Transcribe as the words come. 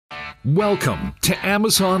Welcome to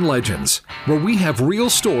Amazon Legends, where we have real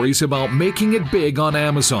stories about making it big on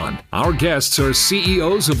Amazon. Our guests are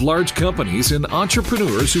CEOs of large companies and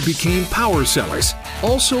entrepreneurs who became power sellers,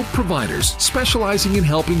 also providers specializing in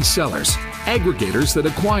helping sellers, aggregators that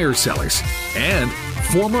acquire sellers, and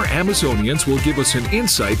former Amazonians will give us an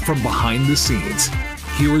insight from behind the scenes.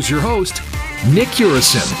 Here is your host, Nick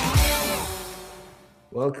Urison.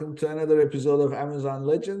 Welcome to another episode of Amazon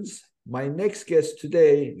Legends. My next guest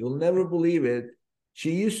today, you'll never believe it,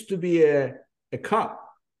 she used to be a cop.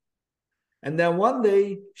 And then one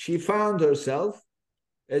day she found herself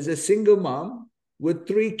as a single mom with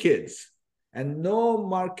 3 kids and no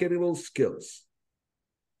marketable skills.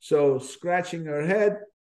 So scratching her head,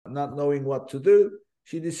 not knowing what to do,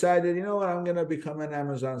 she decided, you know what, I'm going to become an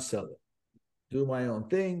Amazon seller. Do my own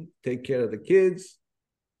thing, take care of the kids,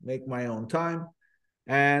 make my own time.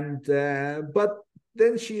 And but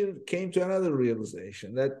then she came to another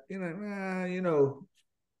realization that,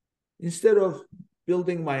 instead of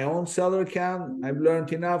building my own seller account, I've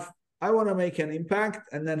learned enough. I want to make an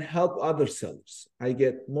impact and then help other sellers. I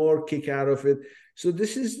get more kick out of it. So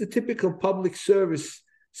this is the typical public service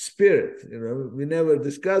spirit. We never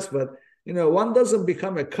discuss, but, one doesn't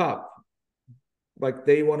become a cop like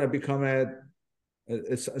they want to become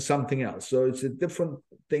something else. So it's a different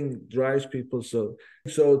thing drives people. So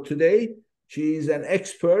today, she's an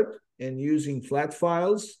expert in using flat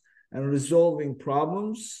files and resolving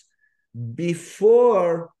problems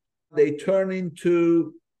before they turn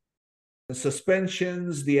into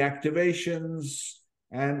suspensions, deactivations,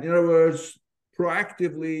 and in other words,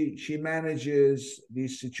 proactively, she manages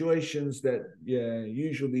these situations that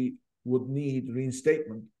usually would need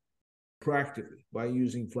reinstatement proactively by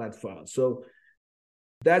using flat files. So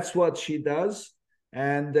that's what she does.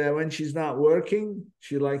 And when she's not working,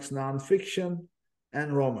 she likes nonfiction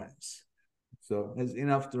and romance. So has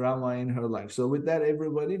enough drama in her life. So with that,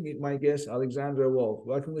 everybody, meet my guest, Alexandra Wolff.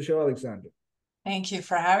 Welcome to the show, Alexandra. Thank you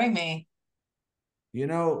for having me.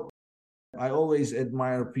 I always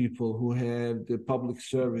admire people who have the public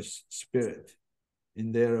service spirit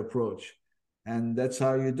in their approach. And that's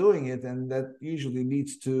how you're doing it. And that usually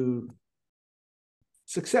leads to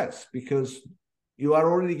success because you are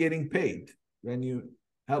already getting paid when you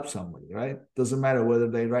help somebody, right? Doesn't matter whether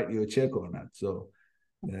they write you a check or not. So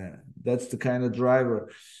that's the kind of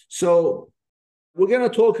driver. So we're going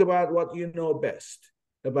to talk about what you know best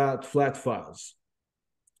about flat files.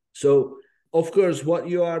 So, of course, what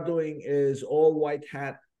you are doing is all white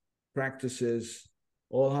hat practices,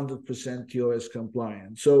 all 100% TOS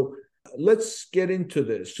compliant. So let's get into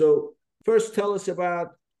this. So first, tell us about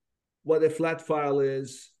what a flat file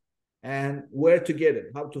is and where to get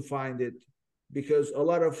it, how to find it. Because a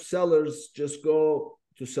lot of sellers just go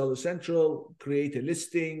to Seller Central, create a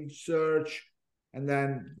listing, search, and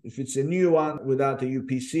then if it's a new one without a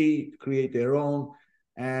UPC, create their own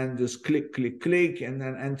and just click, and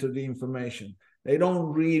then enter the information. They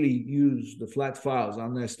don't really use the flat files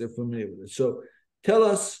unless they're familiar with it. So tell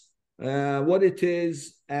us what it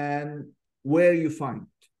is and where you find it.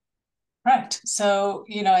 Right. So,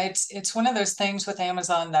 it's one of those things with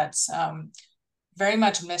Amazon that's very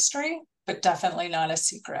much mystery, but definitely not a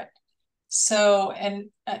secret. So,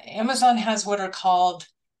 and Amazon has what are called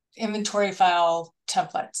inventory file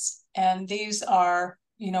templates. And these are,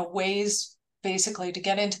 ways basically to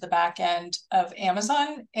get into the back end of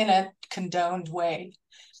Amazon in a condoned way.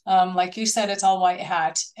 Like you said, it's all white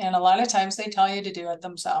hat. And a lot of times they tell you to do it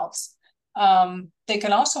themselves. They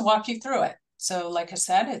can also walk you through it. So like I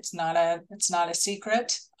said, it's not a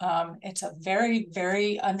secret. It's a very,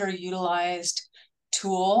 very underutilized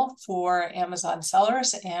tool for Amazon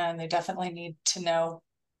sellers, and they definitely need to know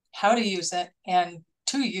how to use it and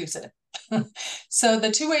to use it. So the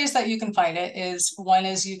 2 ways that you can find it is, one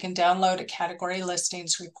is you can download a category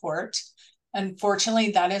listings report.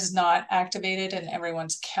 Unfortunately, that is not activated in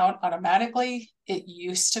everyone's account automatically. It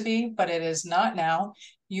used to be, but it is not now.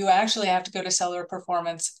 You actually have to go to Seller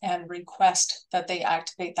Performance and request that they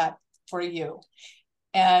activate that for you.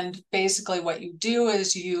 And basically what you do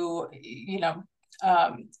is you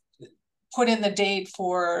put in the date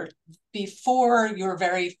for before your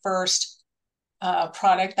very first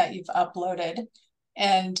product that you've uploaded.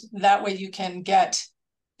 And that way you can get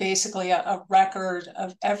basically a record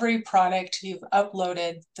of every product you've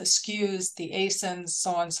uploaded, the SKUs, the ASINs,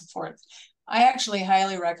 so on and so forth. I actually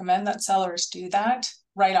highly recommend that sellers do that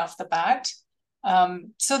right off the bat,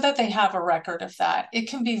 so that they have a record of that. It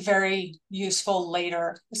can be very useful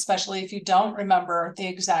later, especially if you don't remember the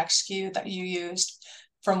exact SKU that you used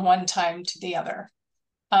from one time to the other.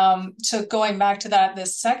 So going back to that, the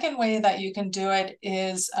second way that you can do it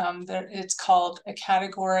is it's called a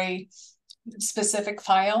category specific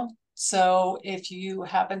file. So if you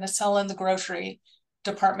happen to sell in the grocery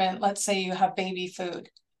department, let's say you have baby food,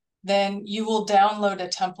 then you will download a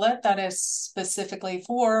template that is specifically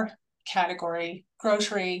for category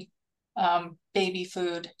grocery, baby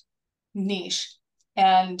food niche.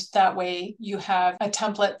 And that way you have a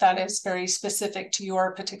template that is very specific to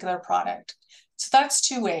your particular product. So that's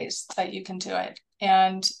two ways that you can do it.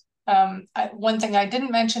 And one thing I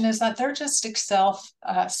didn't mention is that they're just Excel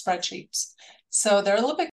spreadsheets. So they're a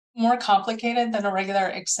little bit more complicated than a regular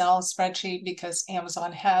Excel spreadsheet because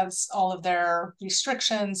Amazon has all of their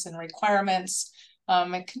restrictions and requirements.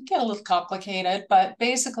 It can get a little complicated, but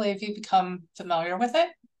basically if you become familiar with it,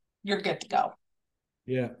 you're good to go.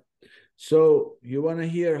 Yeah. So you want to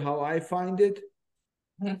hear how I find it?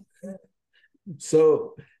 Mm-hmm.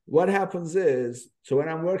 So what happens is, so when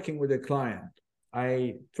I'm working with a client,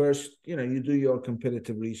 I first, you do your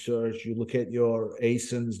competitive research, you look at your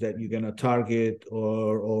ASINs that you're going to target,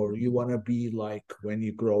 or you want to be like when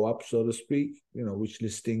you grow up, so to speak, which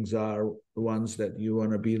listings are the ones that you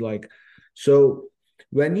want to be like. So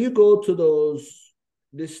when you go to those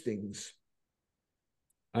listings,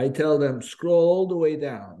 I tell them scroll all the way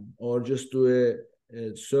down or just do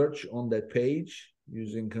a search on that page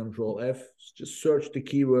using Control F. Just search the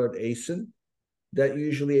keyword ASIN. That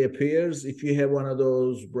usually appears. If you have one of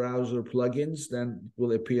those browser plugins, then it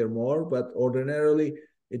will appear more. But ordinarily,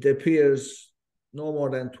 it appears no more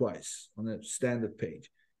than twice on a standard page.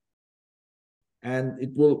 And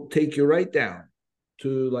it will take you right down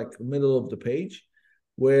to like the middle of the page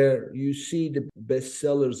where you see the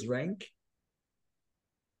bestsellers rank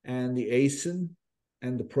and the ASIN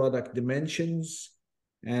and the product dimensions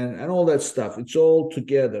and all that stuff. It's all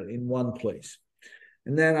together in one place.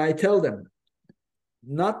 And then I tell them,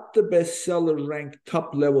 not the bestseller rank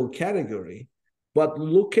top level category, but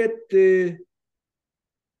look at the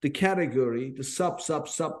category, the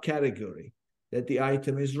sub category that the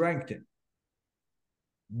item is ranked in.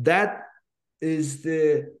 That is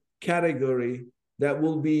the category that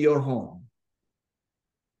will be your home.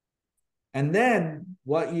 And then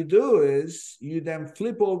what you do is you then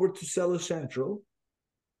flip over to Seller Central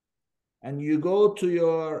and you go to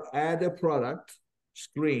your add a product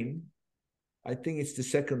screen. I think it's the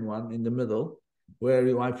second one in the middle where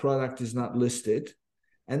my product is not listed.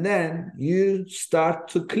 And then you start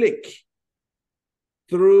to click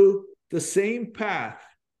through the same path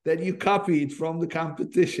that you copied from the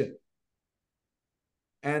competition.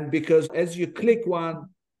 And because as you click one,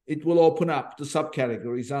 it will open up the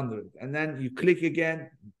subcategories under it. And then you click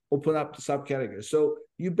again, open up the subcategory. So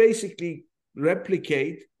you basically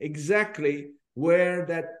replicate exactly where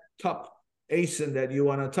that top ASIN that you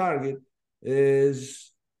want to target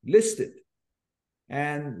is listed.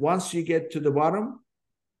 And once you get to the bottom,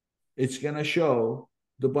 it's going to show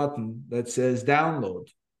the button that says download.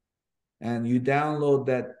 And you download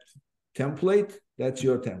that template, that's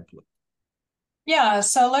your template. Yeah,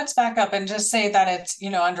 so let's back up and just say that it's,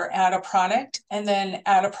 under add a product and then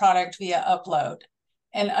add a product via upload.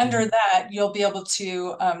 And under that, you'll be able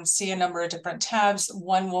to see a number of different tabs.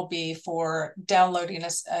 One will be for downloading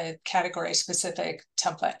a category-specific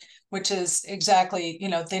template, which is exactly,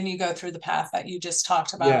 then you go through the path that you just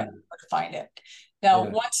talked about to find it. Now,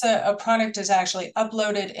 once a product is actually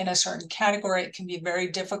uploaded in a certain category, it can be very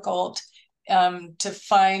difficult to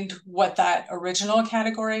find what that original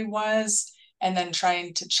category was. And then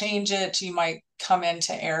trying to change it, you might come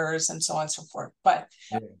into errors and so on and so forth. But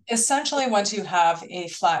essentially, once you have a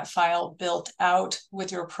flat file built out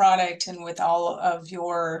with your product and with all of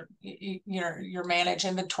your manage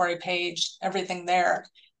inventory page, everything there,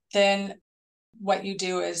 then what you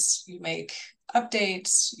do is you make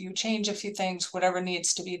updates, you change a few things, whatever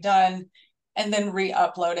needs to be done, and then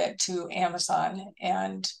re-upload it to Amazon,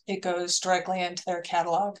 and it goes directly into their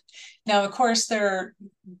catalog. Now, of course,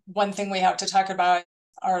 one thing we have to talk about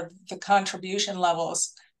are the contribution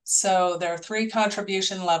levels. So there are 3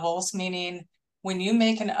 contribution levels, meaning when you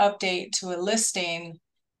make an update to a listing,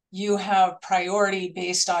 you have priority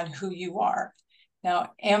based on who you are.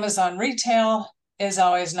 Now, Amazon retail is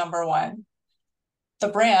always number 1. The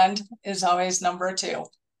brand is always number 2.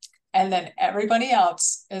 And then everybody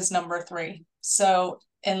else is number 3. So,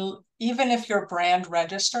 and even if you're brand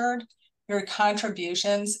registered, your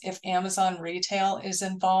contributions, if Amazon retail is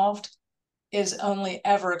involved, is only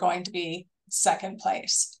ever going to be second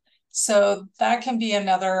place. So that can be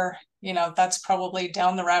another, that's probably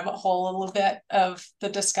down the rabbit hole a little bit of the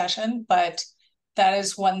discussion, but that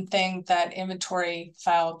is one thing that inventory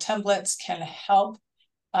file templates can help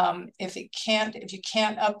If you can't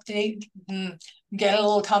update, get a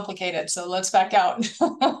little complicated. So let's back out.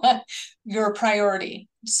 Your priority.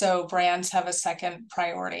 So brands have a second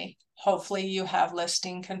priority. Hopefully you have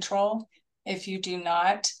listing control. If you do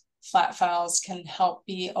not, flat files can help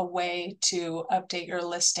be a way to update your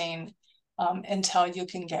listing until you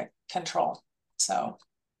can get control. So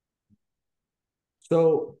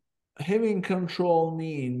having control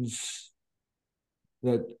means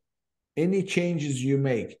that any changes you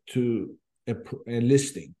make to a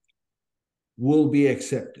listing will be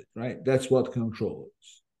accepted, right? That's what control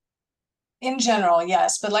is. In general,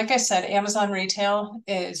 yes. But like I said, Amazon retail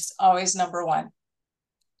is always number one.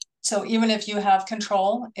 So even if you have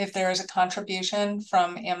control, if there is a contribution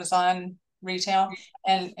from Amazon retail,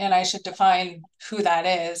 and I should define who that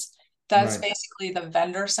is, that's right. Basically the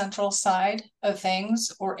vendor central side of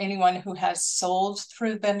things, or anyone who has sold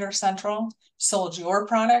through Vendor Central, sold your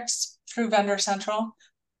products through Vendor Central,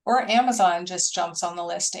 or Amazon just jumps on the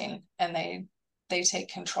listing and they take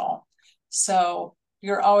control. So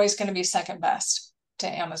you're always going to be second best to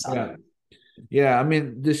Amazon. Yeah. I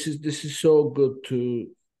mean, this is so good to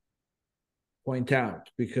point out,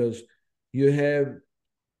 because you have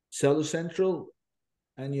Seller Central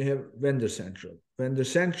and you have Vendor Central. Vendor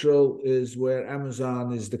Central is where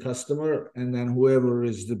Amazon is the customer, and then whoever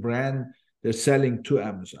is the brand, they're selling to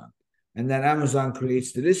Amazon. And then Amazon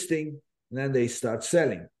creates the listing, and then they start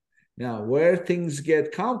selling. Now, where things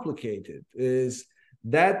get complicated is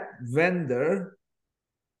that vendor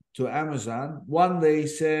to Amazon one day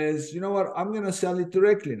says, you know what, I'm going to sell it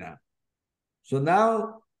directly now. So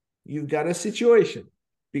now you've got a situation,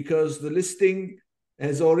 because the listing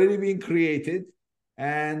has already been created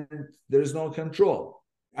and there's no control.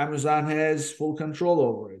 Amazon has full control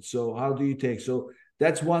over it. So how do you take? So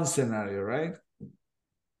that's one scenario, right?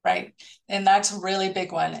 Right. And that's a really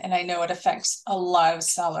big one. And I know it affects a lot of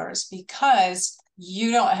sellers, because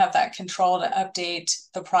you don't have that control to update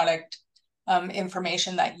the product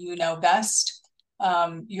information that you know best.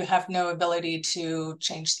 You have no ability to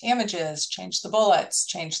change the images, change the bullets,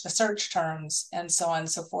 change the search terms, and so on and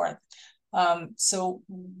so forth. So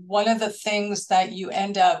one of the things that you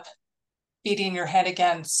end up beating your head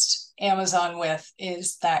against Amazon with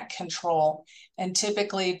is that control. And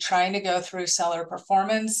typically trying to go through seller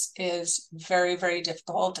performance is very, very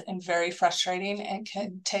difficult and very frustrating, and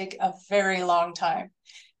can take a very long time.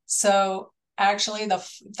 So actually the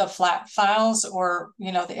flat files, or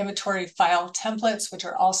the inventory file templates, which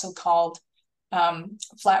are also called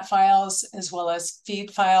flat files, as well as feed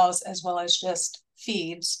files, as well as just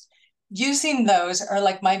feeds, using those are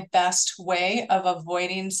like my best way of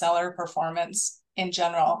avoiding seller performance in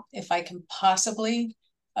general. If I can possibly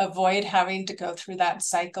avoid having to go through that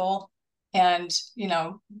cycle, and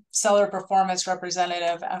seller performance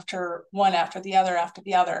representative after the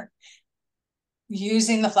other,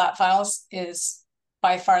 using the flat files is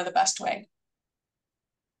by far the best way.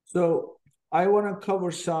 So I want to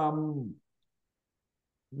cover some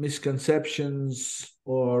misconceptions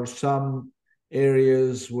or some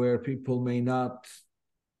areas where people may not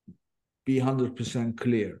be 100%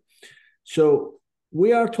 clear. So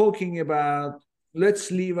we are talking about,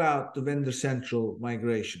 let's leave out the Vendor Central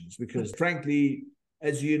migrations, because frankly,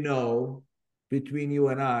 as you know, between you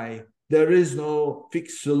and I, there is no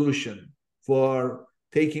fixed solution for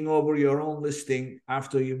taking over your own listing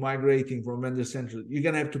after you're migrating from Vendor Central. You're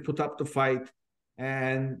going to have to put up the fight.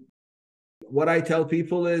 And what I tell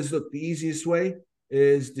people is, look, the easiest way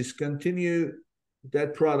is discontinue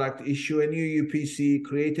that product, issue a new UPC,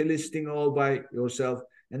 create a listing all by yourself,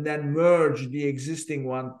 and then merge the existing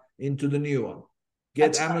one into the new one.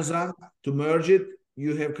 Get Amazon to merge it.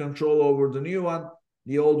 You have control over the new one.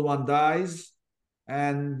 The old one dies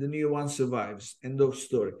and the new one survives. End of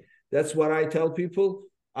story. That's what I tell people.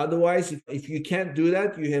 Otherwise, if you can't do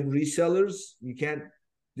that, you have resellers, you can't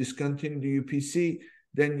discontinue the UPC,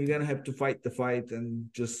 then you're going to have to fight the fight and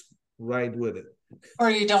just ride with it. Or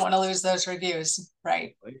you don't want to lose those reviews,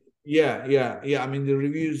 right? Yeah. I mean, the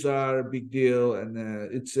reviews are a big deal, and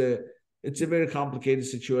it's a very complicated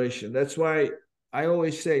situation. That's why I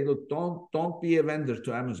always say, look, don't be a vendor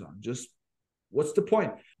to Amazon. Just, what's the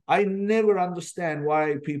point? I never understand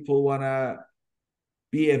why people want to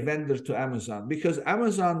be a vendor to Amazon, because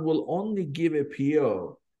Amazon will only give a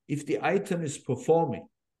PO if the item is performing.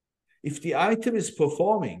 If the item is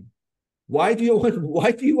performing, why do you want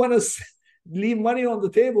to leave money on the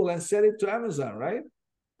table and sell it to Amazon, right?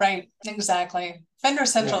 Right, exactly. Vendor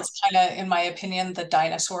Central is kind of, in my opinion, the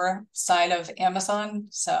dinosaur side of Amazon.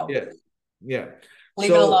 So yeah.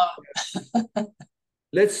 Leave it alone.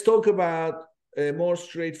 Let's talk about a more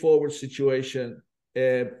straightforward situation.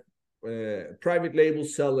 private label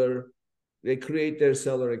seller, they create their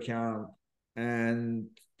seller account and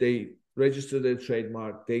they register their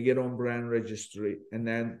trademark, they get on brand registry, and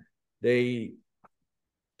then they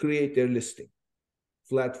create their listing,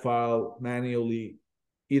 flat file, manually,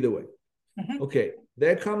 either way. Mm-hmm. Okay,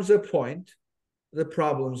 there comes a point, the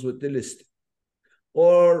problems with the listing,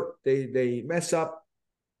 or they mess up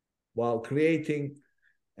while creating,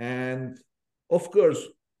 and of course,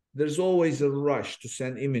 there's always a rush to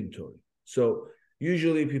send inventory. So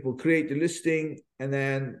usually people create the listing and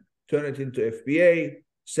then turn it into FBA,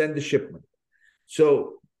 send the shipment.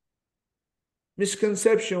 So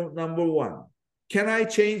misconception number one, can I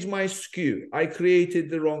change my SKU? I created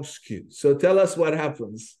the wrong SKU. So tell us what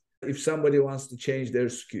happens if somebody wants to change their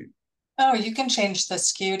SKU. Oh, you can change the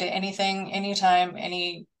SKU to anything, anytime,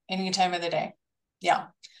 any time of the day. Yeah.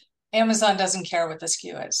 Amazon doesn't care what the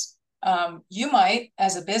SKU is. You might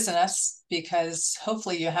as a business, because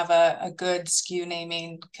hopefully you have a good SKU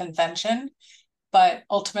naming convention, but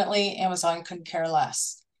ultimately Amazon couldn't care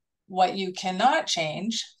less. What you cannot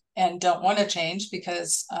change and don't want to change,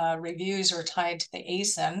 because reviews are tied to the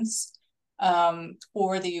ASINs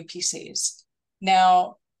or the UPCs.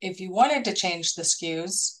 Now, if you wanted to change the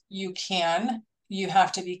SKUs, you can. You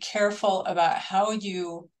have to be careful about how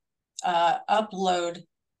you upload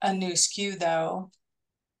a new SKU, though,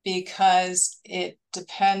 because it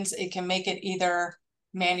depends. It can make it either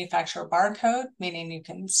manufacturer barcode, meaning you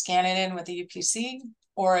can scan it in with a UPC,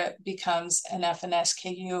 or it becomes an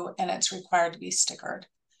FNSKU and it's required to be stickered.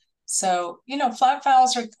 So, flat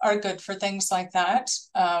files are good for things like that,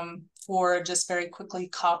 for just very quickly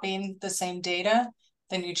copying the same data.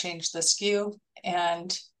 Then you change the SKU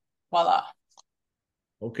and voila.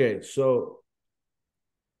 Okay, so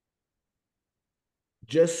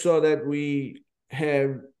just so that we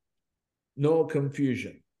have no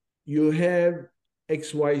confusion, you have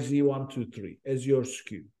XYZ123 as your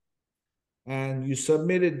SKU, and you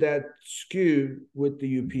submitted that SKU with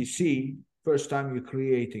the UPC first time you're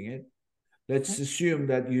creating it. Let's assume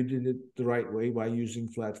that you did it the right way by using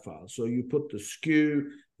flat file. So you put the SKU,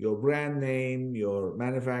 your brand name, your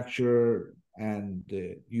manufacturer, and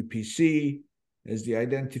the UPC as the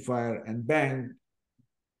identifier, and bang,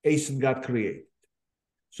 ASIN got created.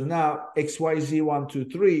 So now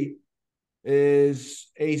XYZ123 is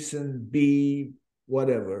ASIN B,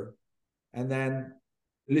 whatever, and then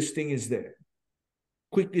listing is there.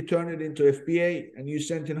 Quickly turn it into FBA, and you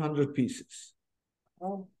sent in 100 pieces.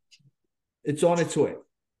 Oh. It's on its way.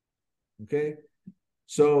 Okay?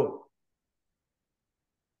 So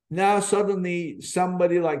now suddenly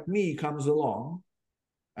somebody like me comes along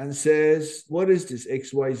and says, what is this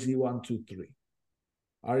XYZ123?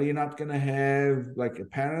 Are you not going to have like a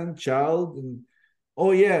parent, child? And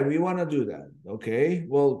oh yeah, we want to do that. Okay,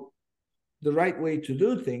 well, the right way to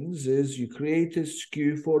do things is you create a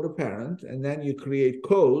SKU for the parent, and then you create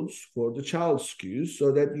codes for the child SKUs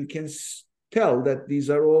so that you can tell that these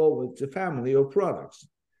are all with the family of products.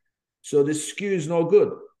 So this SKU is no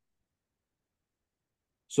good.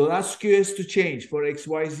 So that SKU has to change. For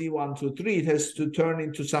XYZ123, it has to turn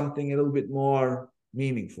into something a little bit more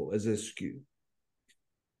meaningful as a SKU.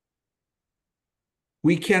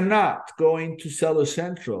 We cannot go into Seller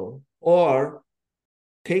Central or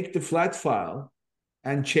take the flat file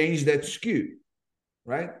and change that SKU,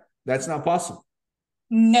 right? That's not possible.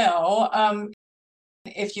 No.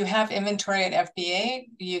 If you have inventory at FBA,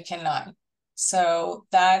 you cannot. So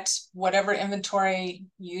that whatever inventory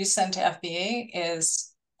you send to FBA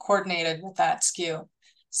is coordinated with that SKU.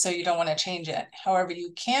 So you don't want to change it. However,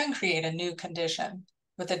 you can create a new condition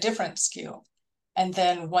with a different SKU. And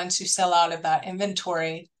then once you sell out of that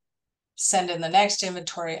inventory, send in the next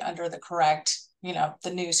inventory under the correct,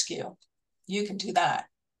 the new SKU. You can do that.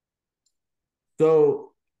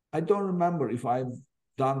 So I don't remember if I've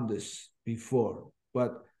done this before,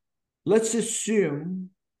 but let's assume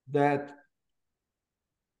that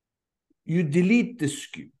you delete the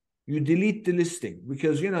SKU, you delete the listing,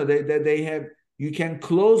 because they have, you can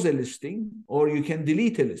close a listing or you can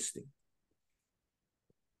delete a listing.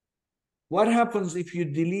 What happens if you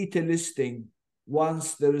delete a listing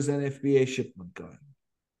once there is an FBA shipment going?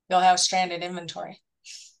 You'll have stranded inventory.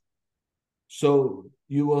 So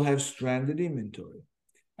you will have stranded inventory.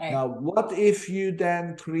 Right. Now, what if you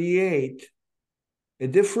then create a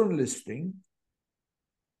different listing,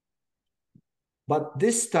 but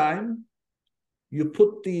this time you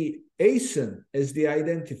put the ASIN as the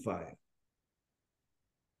identifier?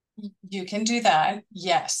 You can do that,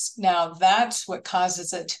 yes. Now, that's what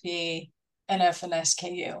causes it to be an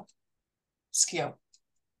FNSKU SKU.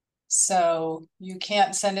 So you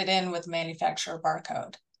can't send it in with manufacturer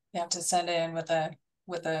barcode. You have to send it in with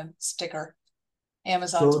with a sticker,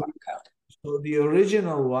 Amazon's So, barcode. so the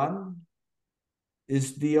original one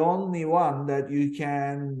is the only one that you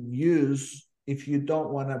can use if you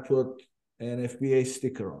don't want to put an FBA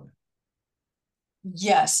sticker on it.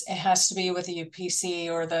 Yes, it has to be with the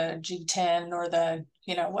UPC or the G10 or the,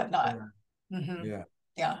 whatnot. Yeah.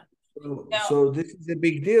 Yeah. So this is a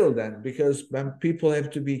big deal then, because people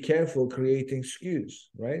have to be careful creating SKUs,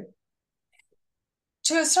 right?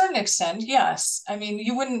 To a certain extent, yes. I mean,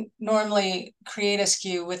 you wouldn't normally create a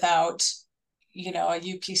SKU without, a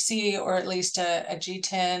UPC or at least a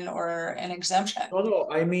G10 or an exemption. No,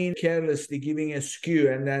 I mean carelessly giving a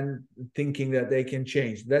SKU and then thinking that they can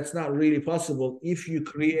change. That's not really possible. If you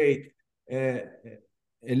create a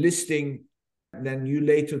listing, then you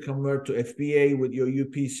later convert to FBA with your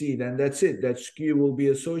UPC, then that's it. That SKU will be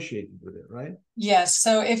associated with it, right? Yes.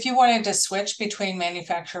 So if you wanted to switch between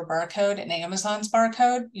manufacturer barcode and Amazon's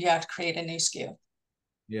barcode, you have to create a new SKU.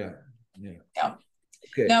 Yeah.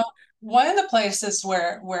 Okay. Now, one of the places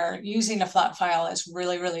where using a flat file is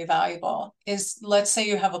really, really valuable is, let's say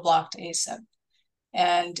you have a blocked ASIN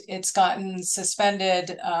and it's gotten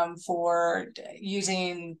suspended for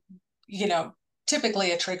using,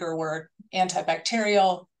 typically a trigger word,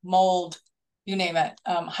 antibacterial, mold, you name it.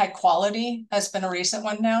 High quality has been a recent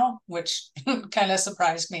one now, which kind of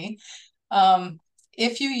surprised me.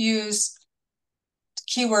 If you use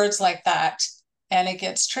keywords like that and it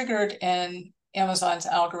gets triggered in Amazon's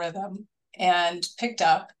algorithm and picked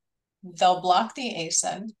up, they'll block the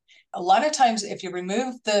ASIN. A lot of times, if you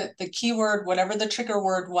remove the keyword, whatever the trigger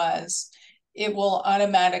word was, it will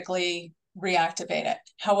automatically reactivate it.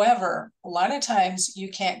 However, a lot of times you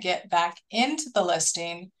can't get back into the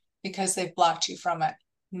listing because they've blocked you from it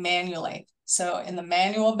manually. So in the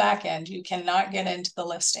manual backend, you cannot get into the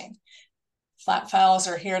listing. Flat files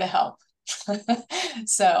are here to help.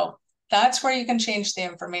 So that's where you can change the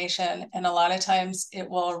information. And a lot of times it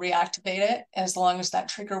will reactivate it as long as that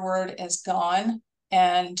trigger word is gone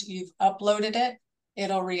and you've uploaded it,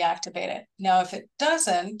 it'll reactivate it. Now, if it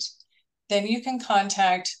doesn't, then you can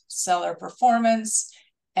contact Seller Performance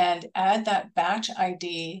and add that batch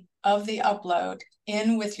ID of the upload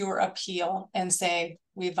in with your appeal and say,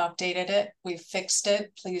 we've updated it, we've fixed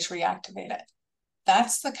it, please reactivate it.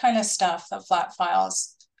 That's the kind of stuff that flat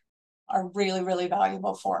files are really, really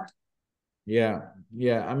valuable for. Yeah.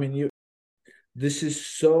 I mean, this is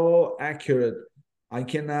so accurate. I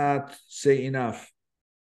cannot say enough.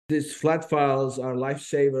 These flat files are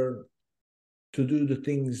lifesaver to do the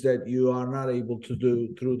things that you are not able to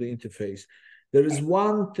do through the interface. There is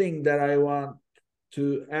one thing that I want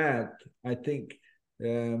to add. I think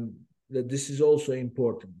that this is also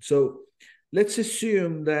important. So let's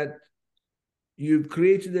assume that you've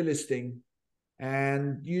created a listing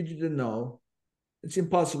and you didn't know. It's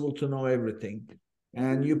impossible to know everything.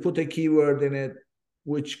 And you put a keyword in it,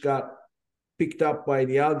 which got picked up by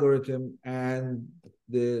the algorithm and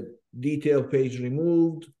the detail page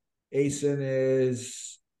removed. ASIN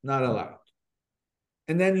is not allowed.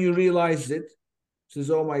 And then you realize it,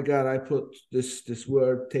 says, oh my God, I put this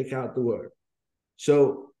word, take out the word.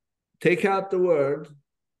 So take out the word,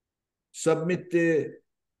 submit the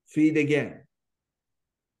feed again.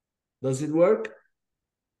 Does it work?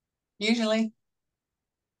 Usually.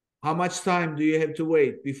 How much time do you have to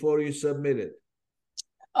wait before you submit it?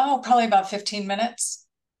 Oh, probably about 15 minutes.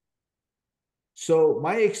 So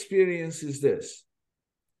my experience is this.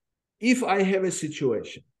 If I have a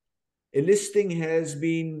situation, a listing has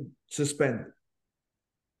been suspended.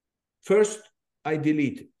 First, I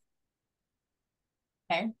delete it.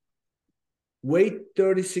 Okay. Wait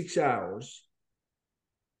 36 hours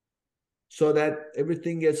so that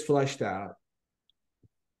everything gets flushed out.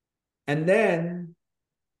 And then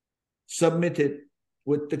submit it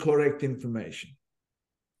with the correct information.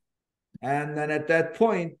 And then at that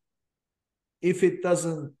point, if it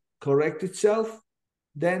doesn't correct itself,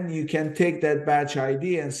 then you can take that batch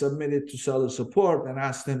ID and submit it to seller support and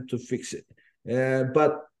ask them to fix it.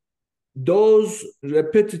 But those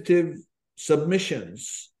repetitive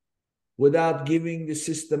submissions without giving the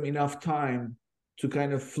system enough time to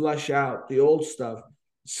kind of flush out the old stuff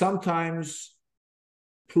sometimes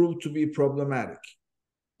prove to be problematic.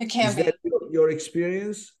 It can Is be. that your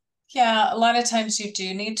experience? Yeah, a lot of times you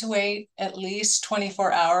do need to wait at least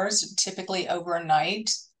 24 hours, typically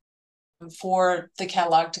overnight, for the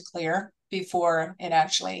catalog to clear before it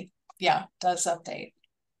actually, does update.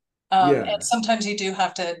 And sometimes you do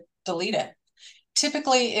have to delete it.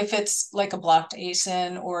 Typically, if it's like a blocked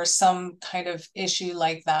ASIN or some kind of issue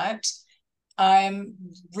like that, I'm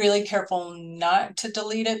really careful not to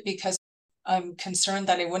delete it because I'm concerned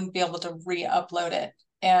that I wouldn't be able to re-upload it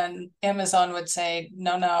and Amazon would say,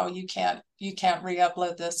 no, you can't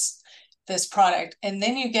re-upload this product. And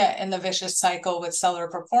then you get in the vicious cycle with seller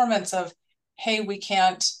performance of, hey, we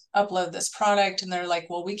can't upload this product. And they're like,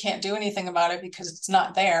 well, we can't do anything about it because it's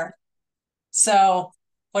not there. So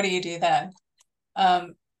what do you do then?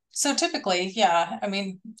 So typically, yeah, I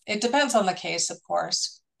mean, it depends on the case, of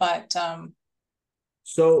course, but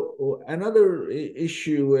so another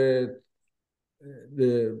issue with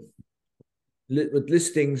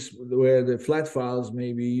listings where the flat files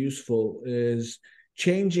may be useful is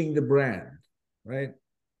changing the brand, right?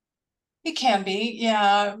 It can be,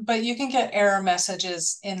 yeah, but you can get error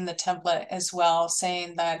messages in the template as well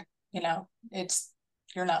saying that,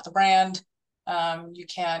 you're not the brand,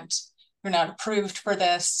 you're not approved for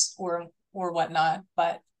this or whatnot.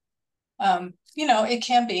 But it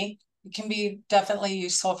can be definitely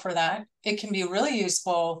useful for that. It can be really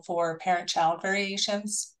useful for parent-child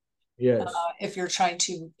variations. Yes. If you're trying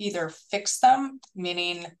to either fix them,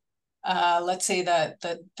 meaning let's say that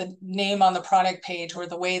the name on the product page or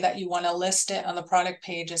the way that you want to list it on the product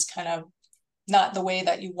page is kind of not the way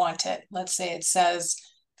that you want it. Let's say it says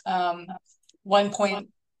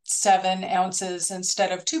 1.7 ounces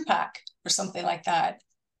instead of 2-pack or something like that.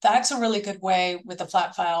 That's a really good way with a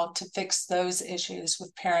flat file to fix those issues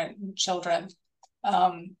with parent and children,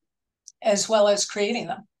 as well as creating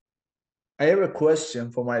them. I have a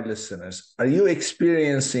question for my listeners. Are you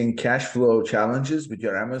experiencing cash flow challenges with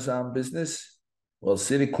your Amazon business? Well,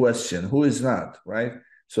 silly question. Who is not, right?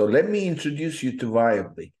 So let me introduce you to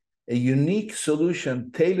Viably, a unique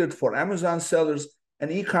solution tailored for Amazon sellers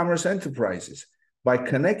and e-commerce enterprises. By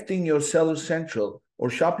connecting your Seller Central or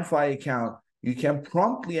Shopify account, you can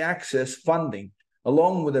promptly access funding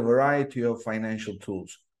along with a variety of financial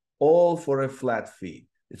tools, all for a flat fee.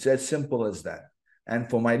 It's as simple as that. And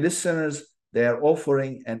for my listeners, they are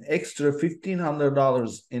offering an extra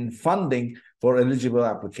 $1,500 in funding for eligible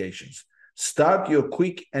applications. Start your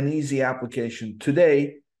quick and easy application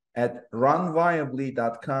today at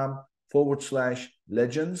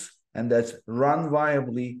runviably.com/legends. And that's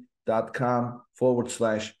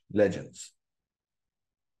runviably.com/legends.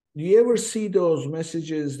 Do you ever see those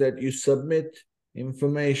messages that you submit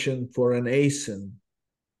information for an ASIN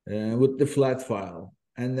with the flat file,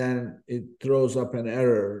 and then it throws up an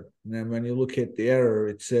error? And then when you look at the error,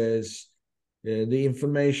 it says the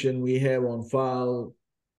information we have on file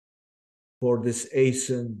for this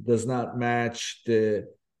ASIN does not match the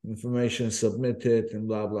information submitted, and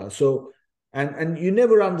blah, blah. So, and you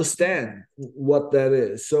never understand what that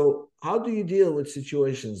is. So how do you deal with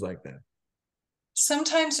situations like that?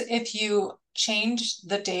 Sometimes if you change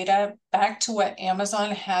the data back to what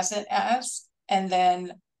Amazon has it as, and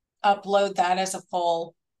then upload that as a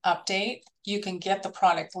full update, you can get the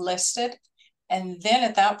product listed. And then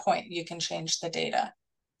at that point, you can change the data.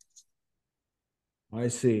 I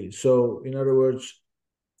see. So in other words,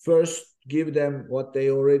 first give them what they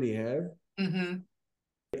already have. Mm-hmm.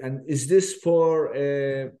 And is this for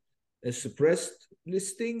a suppressed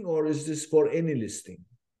listing, or is this for any listing?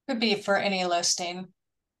 Could be for any listing.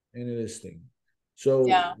 Any listing. So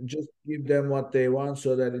yeah, just give them what they want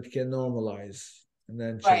so that it can normalize and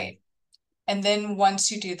then change. Right. And then once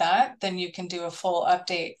you do that, then you can do a full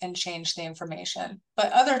update and change the information.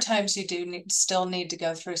 But other times you do still need to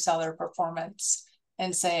go through seller performance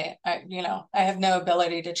and say, I have no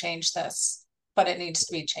ability to change this, but it needs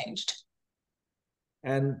to be changed.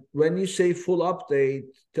 And when you say full update,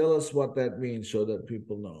 tell us what that means so that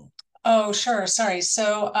people know. Oh, sure. Sorry.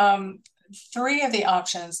 So 3 of the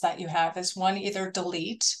options that you have is one, either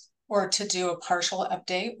delete or to do a partial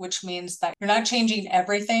update, which means that you're not changing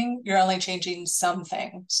everything, you're only changing some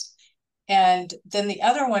things. And then the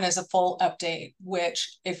other one is a full update,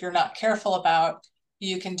 which if you're not careful about,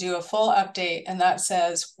 you can do a full update and that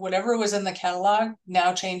says whatever was in the catalog,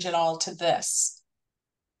 now change it all to this,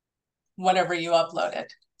 whatever you uploaded.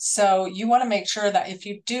 So you want to make sure that if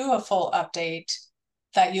you do a full update,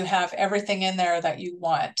 that you have everything in there that you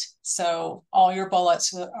want. So all your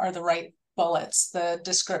bullets are the right bullets, the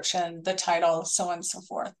description, the title, so on and so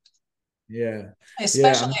forth. Yeah.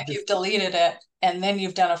 Especially if you've deleted it and then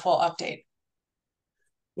you've done a full update.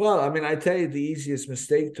 Well, I mean, I tell you the easiest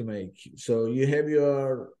mistake to make. So you have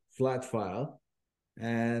your flat file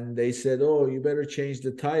and they said, oh, you better change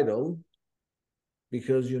the title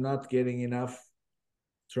because you're not getting enough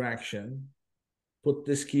traction. Put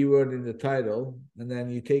this keyword in the title, and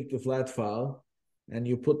then you take the flat file and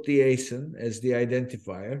you put the ASIN as the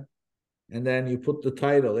identifier, and then you put the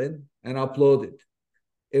title in and upload it.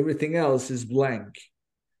 Everything else is blank.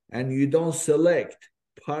 And you don't select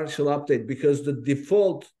partial update because the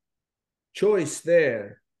default choice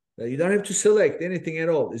there You don't have to select anything at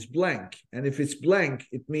all. It's blank. And if it's blank,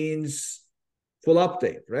 it means full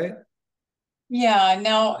update, right? Yeah.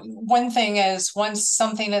 Now, one thing is once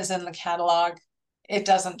something is in the catalog, it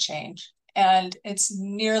doesn't change. And it's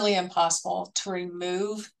nearly impossible to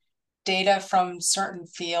remove data from certain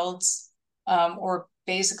fields, or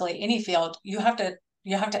basically any field. You have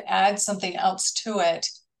to add something else to it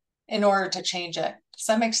in order to change it. Does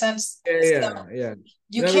that make sense? Yeah.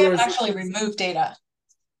 You In other can't words, actually remove data.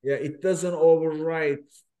 yeah, it doesn't overwrite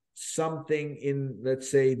something in, let's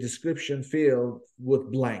say, description field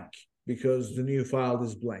with blank because the new file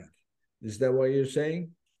is blank. Is that what you're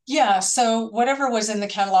saying? Yeah, so whatever was in the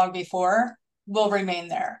catalog before will remain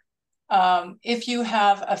there. If you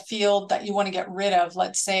have a field that you want to get rid of,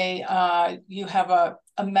 let's say you have a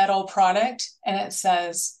metal product and it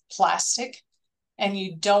says plastic, and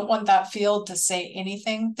you don't want that field to say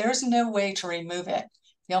anything, there's no way to remove it.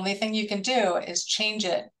 The only thing you can do is change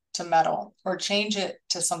it to metal or change it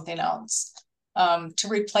to something else to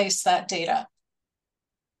replace that data.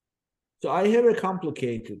 So I have a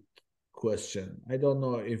complicated question. I don't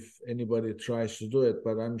know if anybody tries to do it,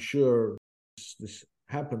 but I'm sure this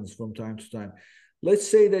happens from time to time. Let's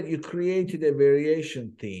say that you created a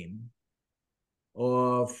variation theme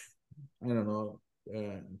of, I don't know,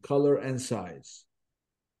 color and size.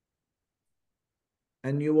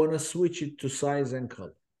 And you want to switch it to size and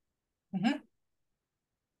color. Mm-hmm.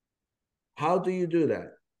 How do you do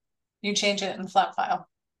that? You change it in the flat file.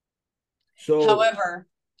 So, however,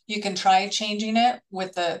 you can try changing it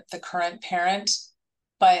with the current parent,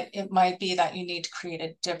 but it might be that you need to create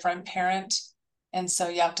a different parent. And so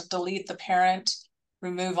you have to delete the parent,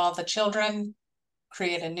 remove all the children,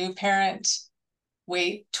 create a new parent,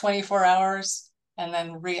 wait 24 hours, and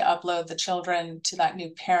then re-upload the children to that new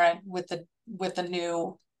parent with the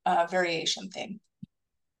new variation thing.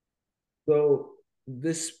 So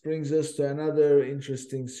this brings us to another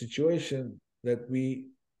interesting situation that we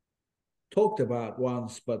talked about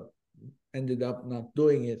once, but ended up not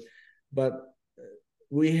doing it. But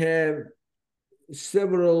we have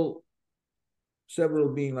several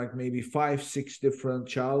being like maybe 5, 6 different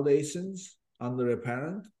child ASINs under a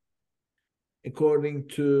parent, according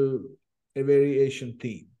to a variation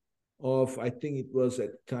theme of, I think it was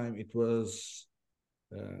at the time, it was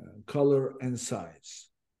color and size.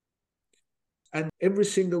 And every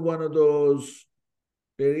single one of those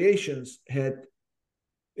variations had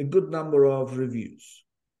a good number of reviews.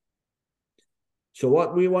 So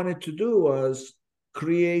what we wanted to do was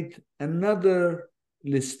create another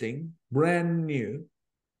listing, brand new,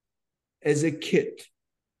 as a kit,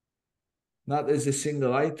 not as a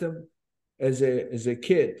single item, as a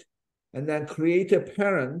kit, and then create a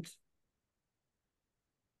parent,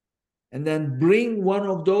 and then bring one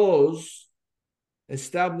of those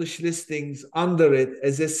established listings under it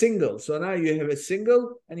as a single. So now you have a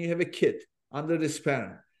single and you have a kit under this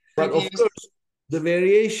parent. But of course, the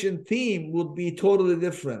variation theme would be totally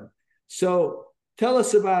different. So tell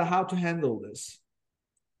us about how to handle this.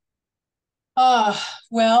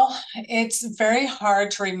 Well, it's very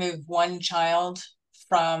hard to remove one child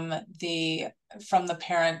from the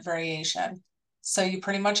parent variation. So you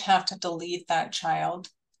pretty much have to delete that child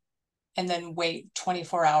and then wait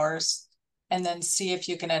 24 hours and then see if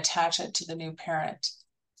you can attach it to the new parent.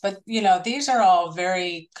 But, these are all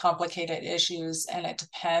very complicated issues, and it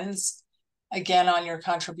depends, again, on your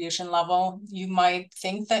contribution level. You might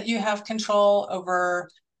think that you have control over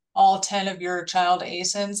all 10 of your child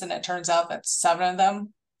ASINs, and it turns out that 7 of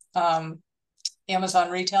them,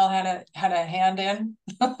 Amazon Retail had a hand in.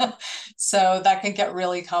 So that can get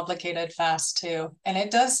really complicated fast too. And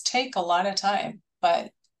it does take a lot of time,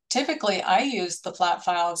 but typically I use the flat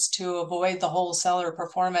files to avoid the whole seller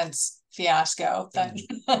performance fiasco that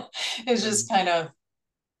is just kind of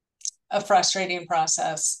a frustrating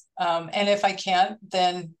process. And if I can't,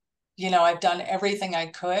 then, I've done everything I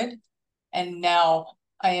could, and now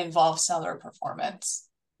I involve seller performance.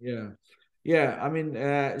 Yeah. I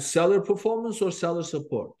mean, seller performance or seller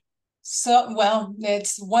support? So, well,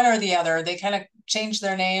 it's one or the other. They kind of changed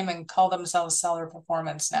their name and call themselves seller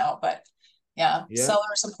performance now, but yeah.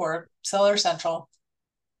 Seller support, seller central.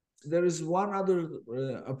 There is one other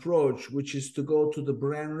approach, which is to go to the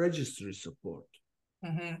brand registry support.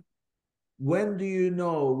 Mm-hmm. When do you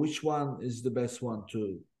know which one is the best one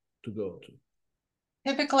to go to?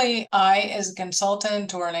 Typically, I, as a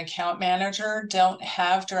consultant or an account manager, don't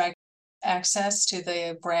have direct access to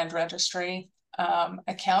the brand registry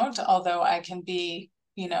account, although I can be,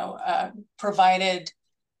 provided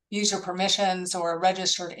user permissions or a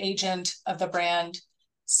registered agent of the brand.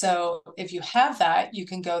 So if you have that, you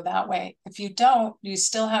can go that way. If you don't, you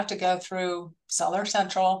still have to go through Seller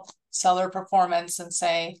Central, Seller Performance, and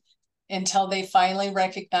say, until they finally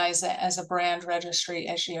recognize it as a brand registry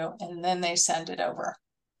issue, and then they send it over.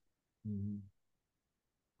 Mm-hmm.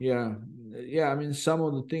 Yeah, yeah. I mean, some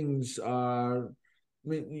of the things are, I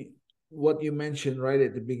mean, what you mentioned right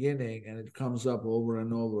at the beginning, and it comes up over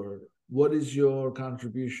and over. What is your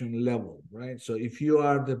contribution level, right? So if you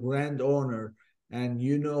are the brand owner and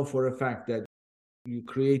you know for a fact that you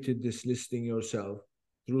created this listing yourself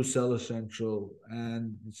through Seller Central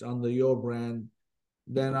and it's under your brand,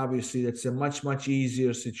 then obviously that's a much, much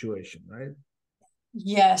easier situation, right?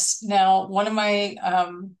 Yes. Now, one of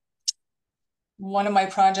my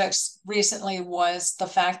projects recently was the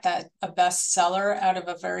fact that a bestseller out of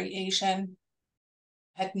a variation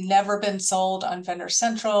had never been sold on Vendor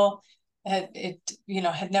Central. It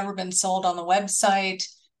had never been sold on the website.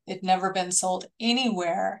 It never been sold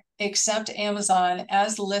anywhere except Amazon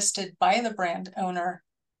as listed by the brand owner.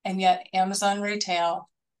 And yet Amazon Retail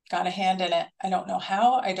got a hand in it. I don't know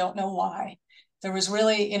how, I don't know why. There was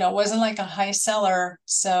really, it wasn't like a high seller,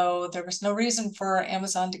 so there was no reason for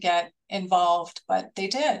Amazon to get involved, but they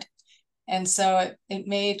did. And so it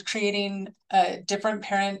made creating a different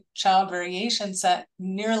parent-child variation set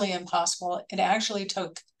nearly impossible. It actually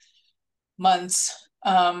took months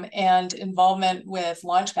and involvement with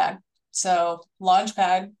Launchpad. So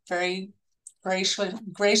Launchpad very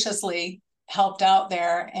graciously helped out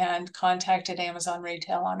there and contacted Amazon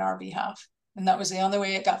Retail on our behalf. And that was the only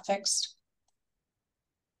way it got fixed.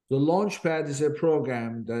 The Launchpad is a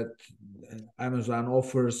program that Amazon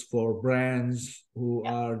offers for brands who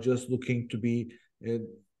are just looking to be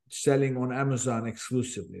selling on Amazon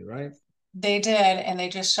exclusively, right? They did, and they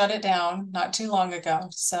just shut it down not too long ago.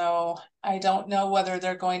 So I don't know whether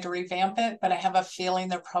they're going to revamp it, but I have a feeling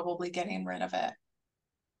they're probably getting rid of it.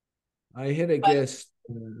 I had a guest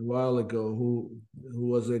a while ago who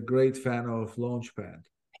was a great fan of Launchpad.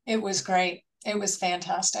 It was great. It was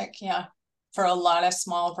fantastic. Yeah. For a lot of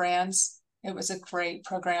small brands, it was a great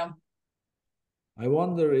program. I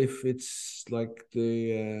wonder if it's like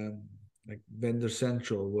the like Vendor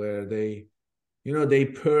Central where they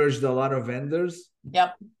purged a lot of vendors.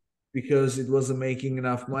 Yep. Because it wasn't making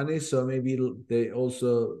enough money. So maybe they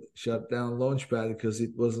also shut down Launchpad because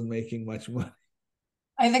it wasn't making much money.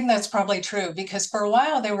 I think that's probably true because for a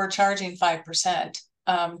while they were charging 5%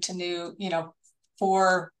 to new,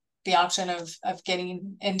 for the option of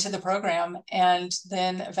getting into the program. And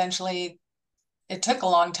then eventually it took a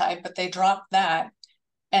long time, but they dropped that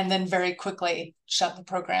and then very quickly shut the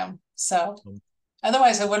program. So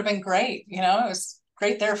otherwise it would have been great. It was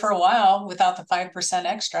great there for a while without the 5%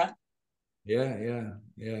 extra.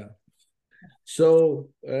 Yeah. So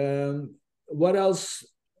what else?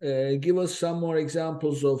 Give us some more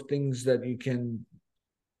examples of things that you can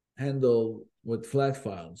handle with flat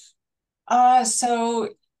files. So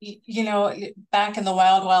back in the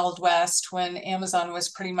wild west when Amazon was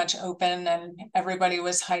pretty much open and everybody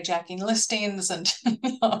was hijacking listings and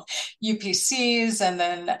UPCs, and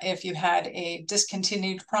then if you had a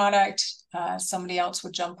discontinued product, somebody else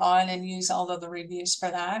would jump on and use all of the reviews for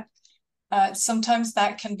that. Sometimes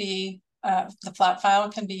that can be the flat file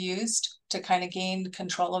can be used to kind of gain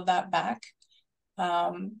control of that back.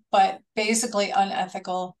 But basically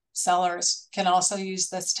unethical sellers can also use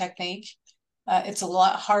this technique. It's a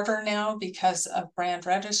lot harder now because of brand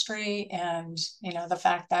registry and the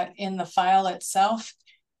fact that in the file itself,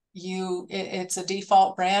 it's a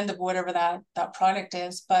default brand of whatever that product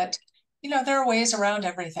is. But there are ways around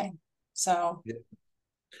everything. So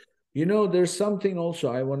there's something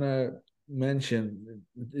also I want to mention.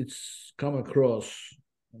 It's come across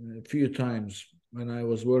a few times when I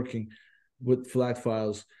was working with flat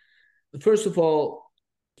files. First of all,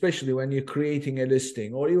 especially when you're creating a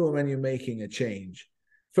listing or even when you're making a change,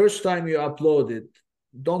 first time you upload it,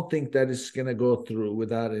 don't think that it's going to go through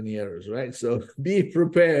without any errors, right? So be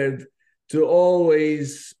prepared to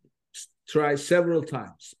always try several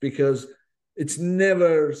times because it's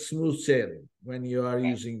never smooth sailing when you are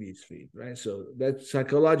using these feeds, right? So that's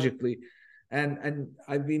psychologically, and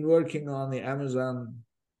I've been working on the Amazon,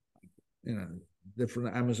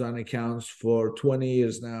 different Amazon accounts for 20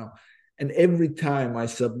 years now. And every time I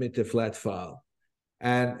submit a flat file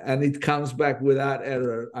and it comes back without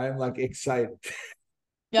error, I'm like excited.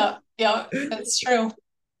 Yeah, that's true.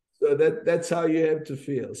 So that's how you have to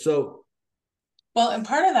feel. So, well, and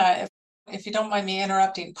part of that, if you don't mind me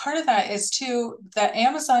interrupting, part of that is too that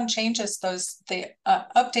Amazon changes they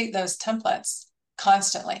update those templates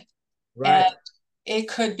constantly. right. And it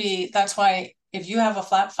could be, that's why if you have a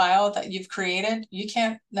flat file that you've created, you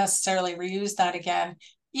can't necessarily reuse that again.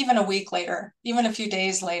 even a week later, even a few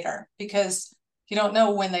days later, because you don't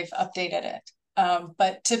know when they've updated it.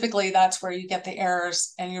 But typically that's where you get the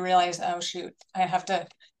errors and you realize, oh shoot, I have to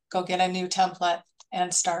go get a new template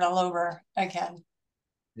and start all over again.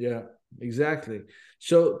 Yeah, exactly.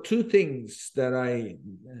 So two things that I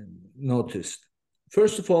noticed.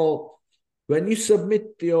 First of all, when you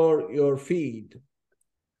submit your feed,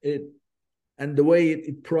 it and the way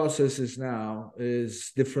it processes now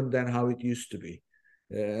is different than how it used to be.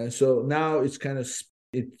 So now it's kind of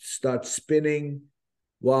it starts spinning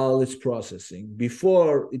while it's processing.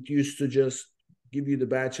 Before it used to just give you the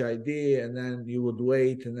batch ID and then you would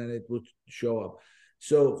wait and then it would show up.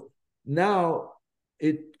 So now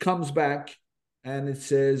it comes back and it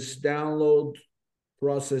says download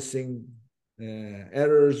processing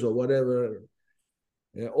errors or whatever,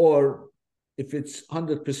 or if it's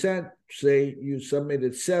 100%, say you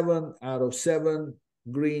submitted 7 out of 7,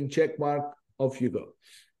 green check mark, off you go.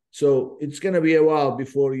 So it's going to be a while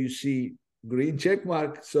before you see green check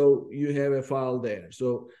mark, so you have a file there.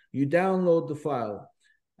 So you download the file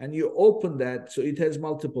and you open that, so it has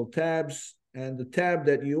multiple tabs, and the tab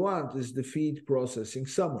that you want is the feed processing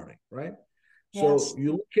summary, right? Yes. So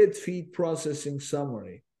you look at feed processing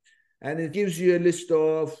summary, and it gives you a list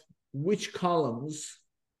of which columns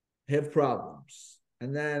have problems.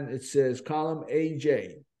 And then it says column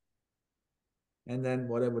AJ, and then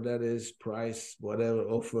whatever that is, price, whatever,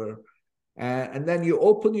 offer. And then you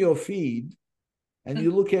open your feed and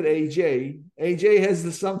you look at AJ. AJ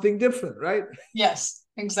has something different, right? Yes,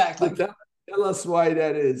 exactly. So tell us why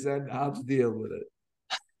that is and how to deal with it.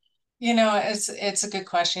 You know, it's a good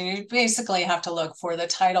question. You basically have to look for the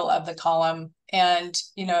title of the column. And,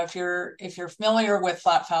 you know, if you're familiar with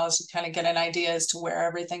flat files, you kind of get an idea as to where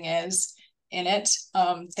everything is in it.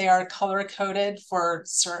 They are color coded for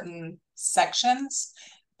certain sections,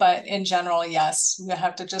 but in general, yes, you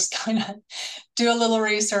have to just kind of do a little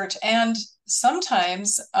research. And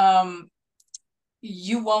sometimes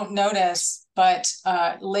you won't notice, but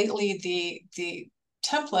lately the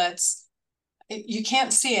templates, you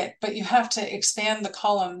can't see it, but you have to expand the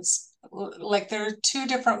columns. Like there are two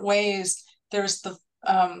different ways. There's the,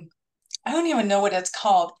 I don't even know what it's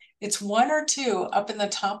called. It's 1 or 2 up in the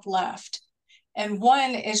top left. And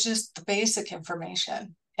 1 is just the basic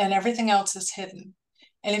information and everything else is hidden.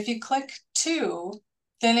 And if you click 2,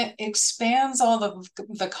 then it expands all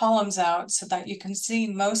the columns out so that you can see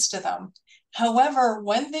most of them. However,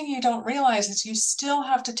 one thing you don't realize is you still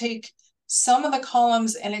have to take some of the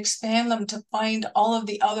columns and expand them to find all of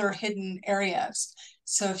the other hidden areas.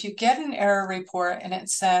 So if you get an error report and it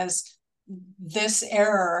says this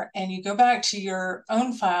error, and you go back to your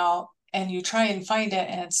own file and you try and find it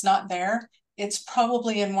and it's not there, it's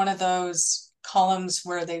probably in one of those columns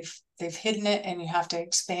where they've hidden it and you have to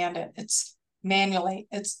expand it. It's manually.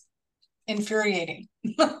 It's infuriating.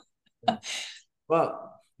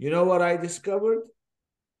 Well, you know what I discovered?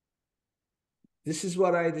 This is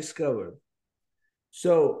what I discovered.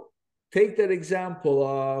 So take that example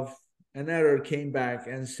of an error came back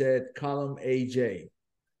and said column AJ.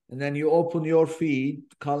 And then you open your feed,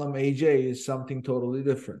 column AJ is something totally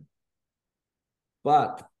different.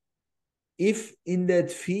 But if in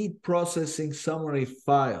that feed processing summary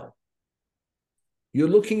file, you're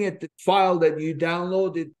looking at the file that you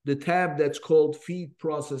downloaded, the tab that's called feed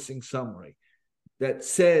processing summary that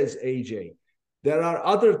says AJ. There are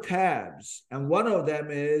other tabs, and one of them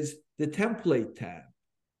is the template tab.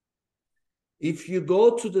 If you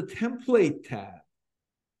go to the template tab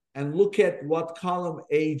and look at what column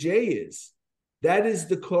AJ is, that is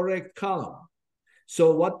the correct column.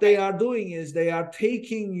 So what they are doing is they are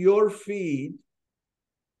taking your feed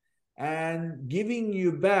and giving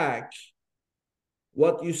you back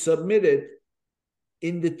what you submitted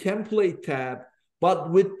in the template tab, but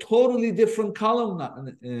with totally different column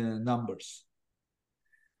numbers.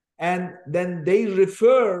 And then they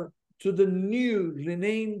refer to the new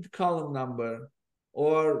renamed column number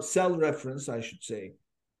or cell reference, I should say,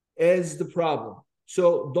 as the problem.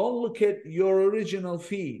 So don't look at your original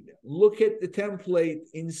feed. Look at the template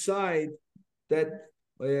inside that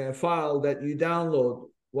file that you download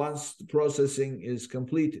once the processing is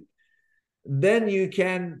completed. Then you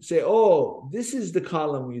can say, oh, this is the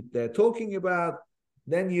column they're talking about.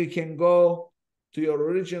 Then you can go to your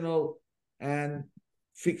original and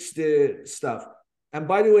fix the stuff. And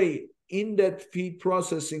by the way, in that feed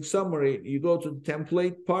processing summary, you go to the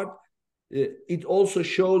template part, it also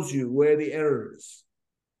shows you where the error is.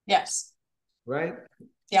 Yes. Right?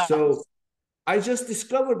 Yeah. So I just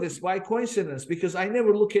discovered this by coincidence because I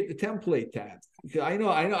never look at the template tab. Because I know,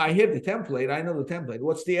 I have the template. I know the template.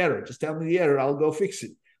 What's the error? Just tell me the error. I'll go fix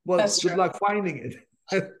it. Well, good luck finding it.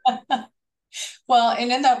 Well,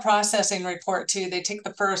 and in that processing report too, they take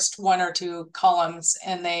the first one or two columns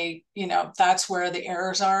and they, that's where the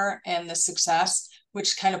errors are and the success,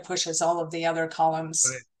 which kind of pushes all of the other columns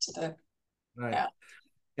Right. to the, Right. yeah.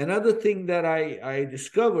 Another thing that I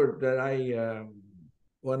discovered that I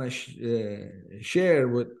want to share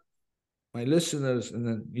with my listeners, and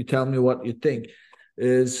then you tell me what you think,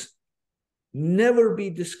 is never be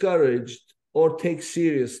discouraged or take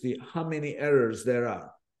seriously how many errors there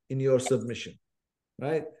are in your submission,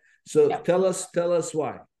 right? So Yeah. tell us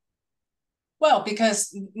why. Well,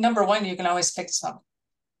 because number one, you can always fix them.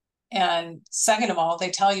 And second of all,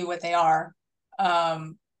 they tell you what they are.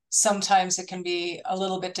 Sometimes it can be a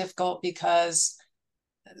little bit difficult because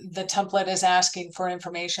the template is asking for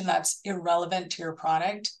information that's irrelevant to your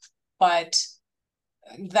product, but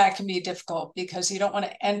that can be difficult because you don't want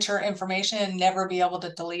to enter information and never be able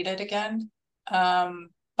to delete it again.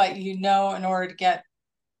 But in order to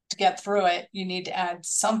get through it, you need to add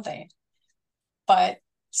something. But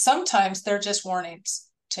sometimes they're just warnings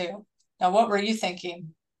too. Now, what were you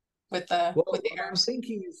thinking with the What I'm errors?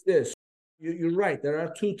 thinking is this. You're right. There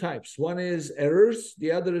are two types. One is errors.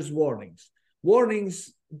 The other is warnings.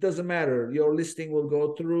 Warnings, doesn't matter. Your listing will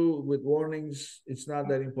go through with warnings. It's not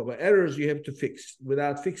that important. But errors you have to fix.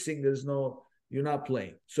 Without fixing, you're not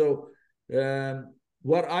playing. So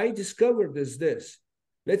what I discovered is this.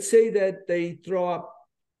 Let's say that they throw up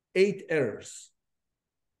 8 errors.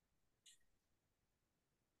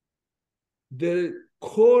 The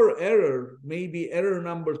core error may be error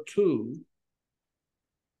number 2,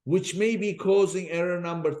 which may be causing error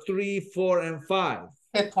number 3, 4, and 5.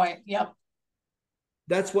 Good point. Yep.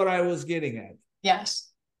 That's what I was getting at.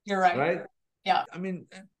 Yes, you're right. Right? Yeah. I mean,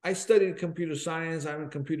 I studied computer science. I'm a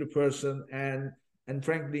computer person. And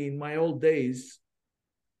frankly, in my old days,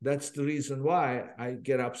 that's the reason why I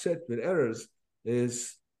get upset with errors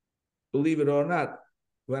is, believe it or not,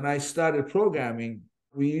 when I started programming,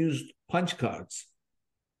 we used punch cards.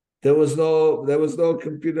 There was no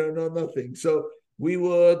computer, no nothing. So you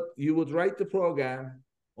would write the program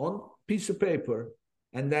on piece of paper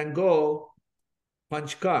and then go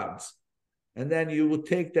punch cards. And then you would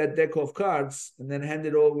take that deck of cards and then hand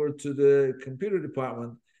it over to the computer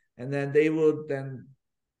department. And then they would then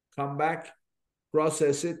come back,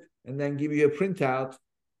 process it, and then give you a printout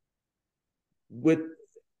with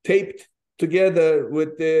taped together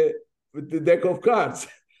with the deck of cards.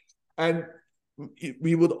 And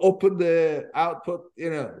we would open the output,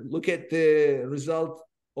 look at the result.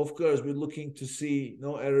 Of course, we're looking to see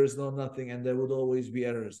no errors, no nothing, and there would always be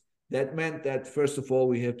errors. That meant that, first of all,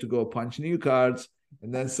 we have to go punch new cards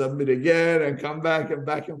and then submit again and come back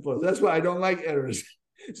and forth. That's why I don't like errors.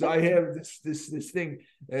 So I have this thing,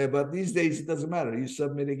 but these days it doesn't matter. You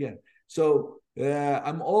submit again. So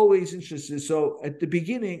I'm always interested. So at the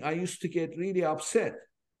beginning, I used to get really upset.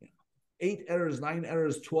 8 errors, 9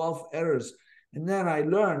 errors, 12 errors. And then I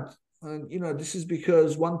learned, this is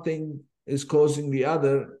because one thing is causing the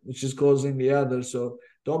other, which is causing the other. So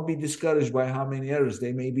don't be discouraged by how many errors.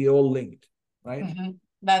 They may be all linked, right? Mm-hmm.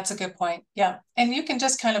 That's a good point. Yeah. And you can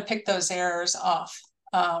just kind of pick those errors off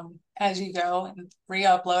as you go and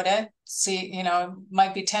re-upload it. See,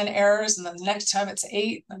 might be 10 errors and then the next time it's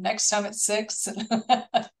 8, the next time it's 6.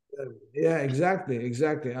 Yeah,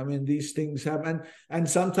 exactly. I mean, these things happen. And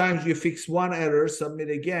sometimes you fix one error,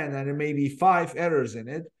 submit again, and there may be 5 errors in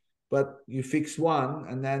it, but you fix one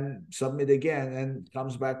and then submit again and it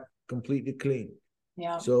comes back completely clean.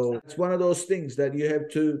 Yeah. So it's one of those things that you have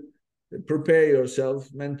to prepare yourself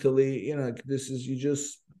mentally. You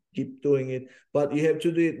just keep doing it, but you have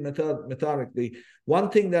to do it methodically. One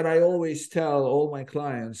thing that I always tell all my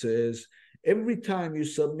clients is every time you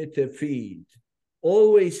submit a feed,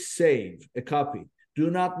 always save a copy. Do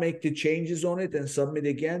not make the changes on it and submit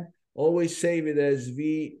again. Always save it as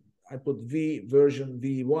I put version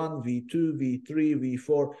V1, V2, V3,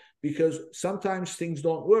 V4, because sometimes things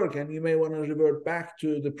don't work and you may want to revert back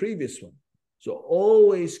to the previous one. So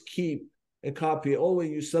always keep a copy.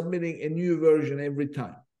 Always you're submitting a new version every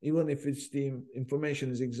time, even if the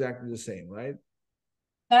information is exactly the same, right?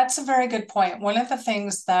 That's a very good point. One of the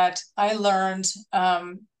things that I learned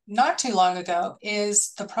not too long ago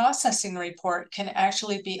is the processing report can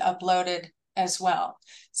actually be uploaded as well.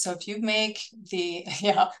 So if you make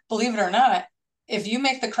believe it or not, if you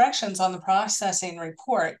make the corrections on the processing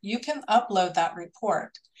report, you can upload that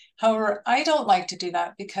report. However, I don't like to do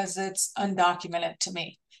that because it's undocumented to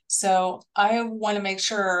me. So I want to make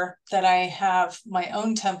sure that I have my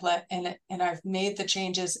own template and I've made the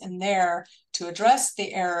changes in there to address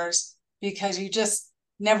the errors, because you just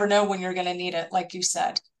never know when you're going to need it, like you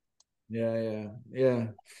said. Yeah.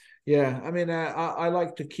 Yeah, I mean, I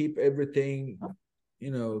like to keep everything,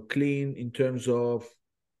 clean in terms of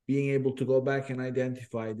being able to go back and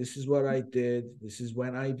identify this is what I did, this is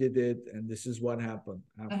when I did it, and this is what happened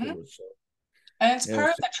Mhm. afterwards. So, And it's part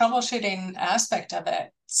of yes. the troubleshooting aspect of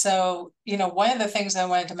it. So, one of the things I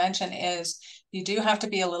wanted to mention is you do have to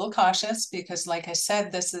be a little cautious because, like I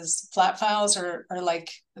said, this is flat files are like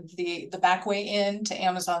the back way into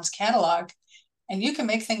Amazon's catalog, and you can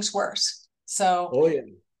make things worse. So Oh, yeah.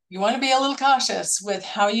 you want to be a little cautious with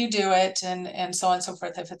how you do it and so on and so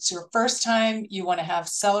forth. If it's your first time, you want to have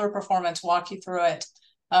seller performance walk you through it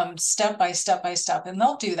step by step by step, and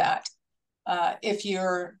they'll do that. If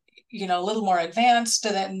you're a little more advanced,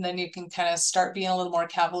 then you can kind of start being a little more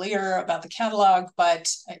cavalier about the catalog. But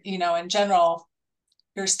in general,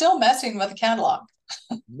 you're still messing with the catalog.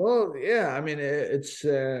 Well, yeah, I mean,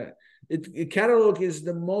 catalog is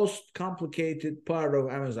the most complicated part of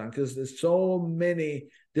Amazon because there's so many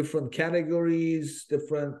different categories,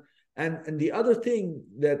 and the other thing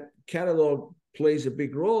that catalog plays a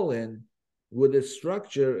big role in with its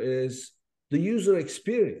structure is the user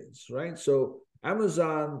experience, right? So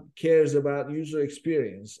Amazon cares about user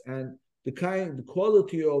experience and the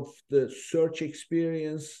quality of the search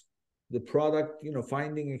experience, the product,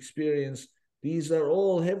 finding experience. These are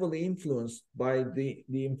all heavily influenced by the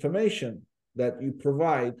information that you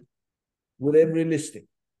provide with every listing.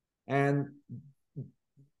 And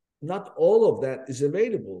not all of that is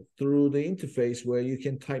available through the interface where you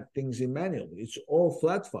can type things in manually. It's all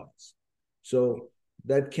flat files. So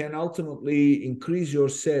that can ultimately increase your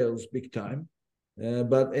sales big time.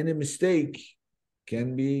 But any mistake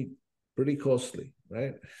can be pretty costly,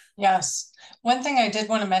 right? Yes. One thing I did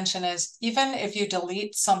want to mention is even if you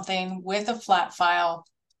delete something with a flat file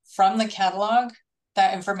from the catalog,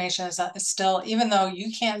 that information is still, even though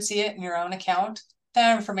you can't see it in your own account,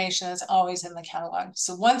 that information is always in the catalog.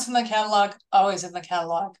 So once in the catalog, always in the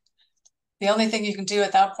catalog. The only thing you can do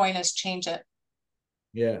at that point is change it.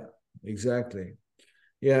 Yeah, exactly.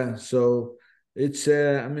 Yeah, so it's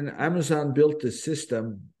I mean Amazon built this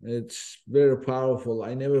system. It's very powerful.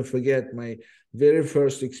 I never forget my very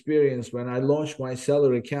first experience when I launched my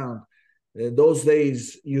seller account. Those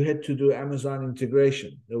days you had to do Amazon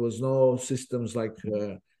integration. There was no systems like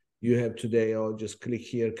you have today, or just click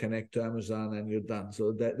here, connect to Amazon, and you're done.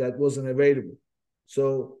 So that wasn't available.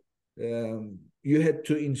 So you had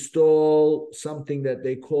to install something that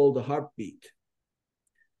they call the Heartbeat.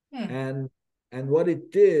 Hmm. And what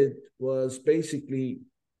it did was basically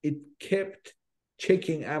it kept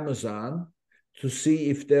checking Amazon to see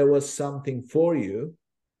if there was something for you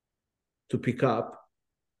to pick up,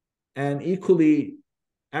 and equally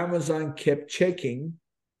Amazon kept checking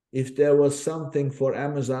if there was something for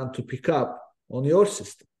Amazon to pick up on your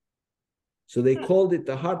system. So they called it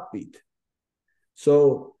the Heartbeat.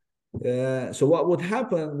 So what would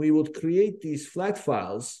happen, we would create these flat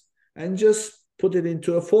files and just put it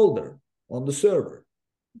into a folder on the server.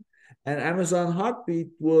 And Amazon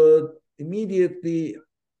Heartbeat would immediately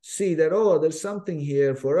see that, oh, there's something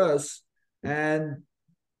here for us. And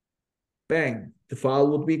bang, the file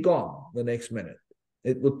would be gone the next minute.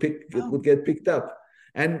 It would get picked up.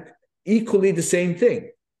 And equally the same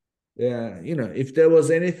thing. If there was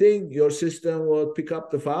anything, your system would pick up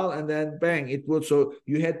the file and then bang, it would. So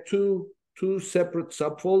you had two separate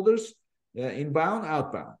subfolders, inbound,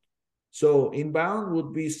 outbound. So inbound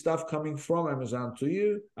would be stuff coming from Amazon to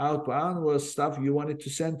you. Outbound was stuff you wanted to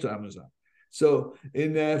send to Amazon. So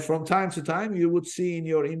from time to time, you would see in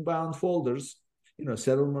your inbound folders,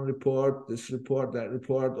 settlement report, this report, that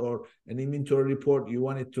report, or an inventory report you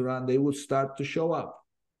wanted to run. They would start to show up.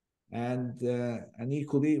 And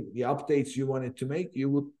equally, the updates you wanted to make, you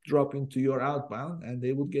would drop into your outbound and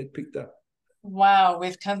they would get picked up. Wow,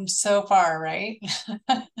 we've come so far, right?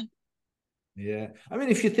 Yeah. I mean,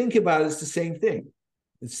 if you think about it, it's the same thing.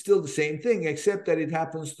 It's still the same thing, except that it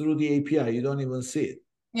happens through the API. You don't even see it.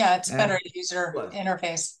 Yeah, it's And better user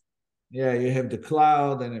interface. yeah, you have the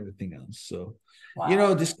cloud and everything else. So,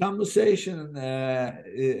 Wow. this conversation,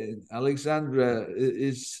 Alexandra,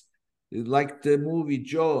 is like the movie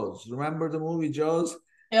Jaws. Remember the movie Jaws?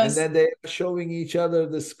 And Yes. then they are showing each other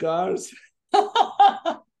the scars.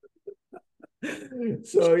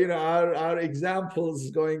 So our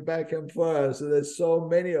examples going back and forth. So there's so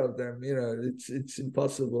many of them. It's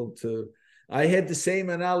impossible to. I had the same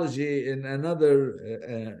analogy in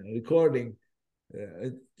another recording.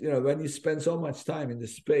 When you spend so much time in the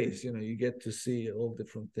space, you get to see all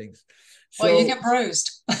different things. Well, you So get bruised.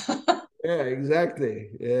 yeah,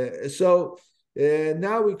 exactly. So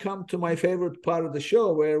now we come to my favorite part of the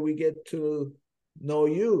show, where we get to know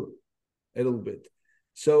you a little bit.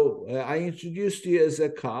 So I introduced you as a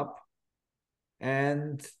cop,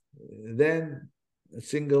 and then a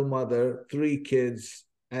single mother, 3 kids,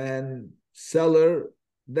 and seller,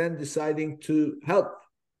 then deciding to help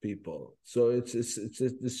people. So it's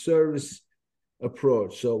the service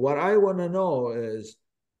approach. So what I want to know is,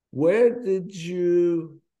 where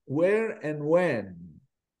and when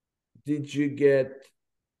did you get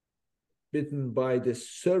bitten by the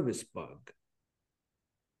service bug?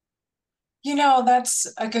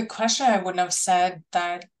 That's a good question. I wouldn't have said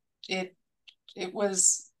that it it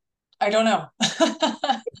was, I don't know.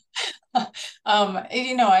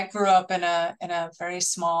 I grew up in a very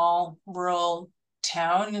small rural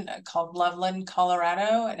town called Loveland,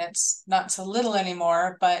 Colorado, and it's not so little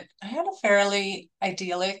anymore, but I had a fairly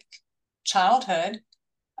idyllic childhood.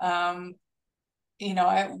 Um,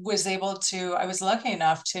 I was lucky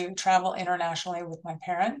enough to travel internationally with my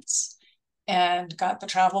parents and got the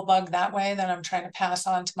travel bug that way that I'm trying to pass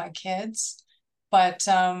on to my kids. But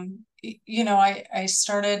I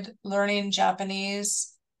started learning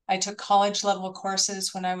Japanese. I took college level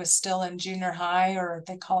courses when I was still in junior high, or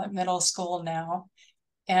they call it middle school now.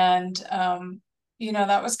 And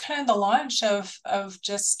that was kind of the launch of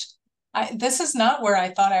just this is not where I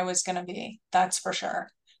thought I was going to be, that's for sure.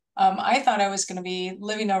 I thought I was going to be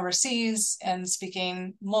living overseas and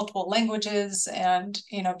speaking multiple languages and,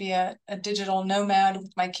 be a digital nomad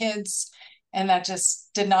with my kids. And that just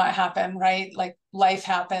did not happen, right? Like life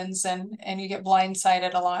happens and you get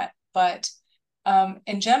blindsided a lot. But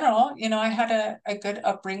in general, I had a good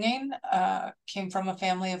upbringing, came from a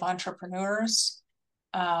family of entrepreneurs.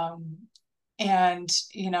 Um, and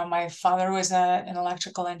my father was an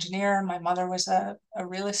electrical engineer. My mother was a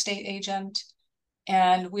real estate agent.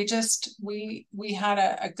 And we had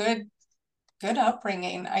a good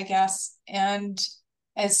upbringing, I guess. And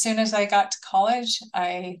as soon as I got to college,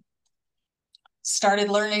 I started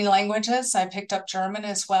learning languages. I picked up German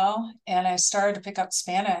as well, and I started to pick up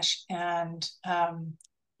Spanish, and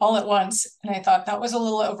all at once. And I thought that was a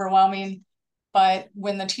little overwhelming. But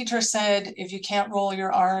when the teacher said, if you can't roll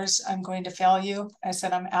your R's, I'm going to fail you, I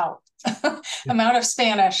said, I'm out. I'm out of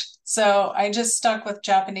Spanish. So I just stuck with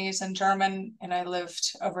Japanese and German, and I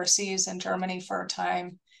lived overseas in Germany for a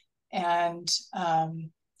time. And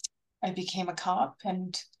I became a cop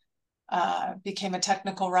and became a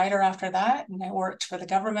technical writer after that. And I worked for the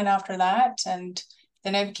government after that. And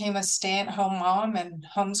then I became a stay-at-home mom and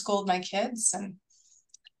homeschooled my kids. And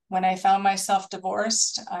when I found myself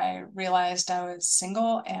divorced, I realized I was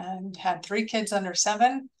single and had 3 kids under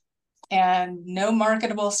 7 and no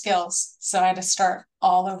marketable skills. So I had to start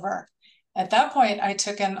all over. At that point, I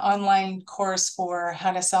took an online course for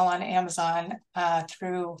how to sell on Amazon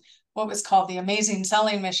through what was called the Amazing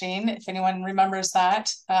Selling Machine. If anyone remembers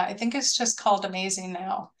that, I think it's just called Amazing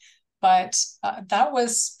now. But that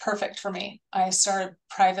was perfect for me. I started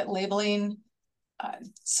private labeling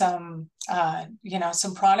some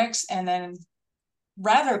products, and then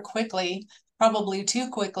rather quickly, probably too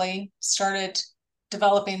quickly, started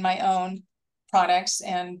developing my own products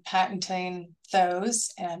and patenting those.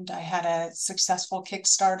 And I had a successful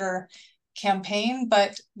Kickstarter campaign,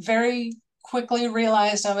 but very quickly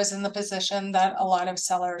realized I was in the position that a lot of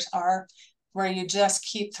sellers are, where you just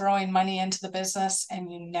keep throwing money into the business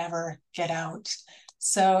and you never get out.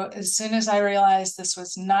 So as soon as I realized this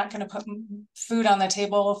was not going to put food on the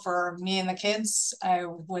table for me and the kids, I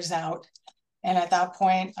was out. And at that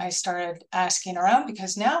point, I started asking around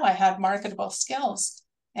because now I had marketable skills.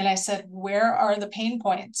 And I said, where are the pain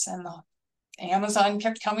points? And Amazon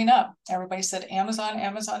kept coming up. Everybody said, Amazon,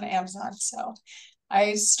 Amazon, Amazon. So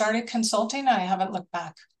I started consulting. I haven't looked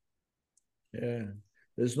back. Yeah,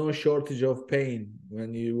 there's no shortage of pain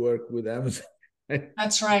when you work with Amazon.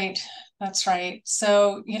 That's right. That's right.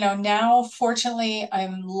 So, now fortunately,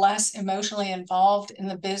 I'm less emotionally involved in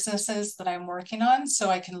the businesses that I'm working on. So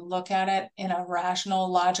I can look at it in a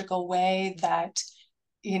rational, logical way that,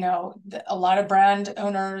 a lot of brand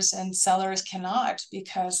owners and sellers cannot,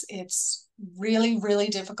 because it's really, really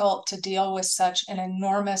difficult to deal with such an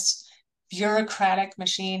enormous bureaucratic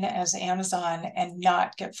machine as Amazon and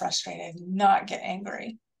not get frustrated, not get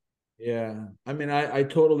angry. Yeah, I mean, I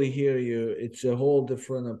totally hear you. It's a whole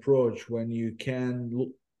different approach when you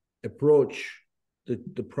can approach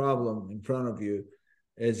the problem in front of you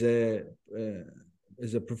as a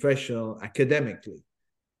professional academically.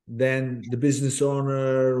 Then the business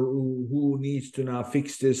owner who needs to now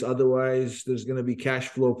fix this, otherwise there's going to be cash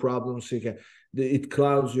flow problems. So it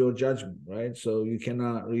clouds your judgment, right? So you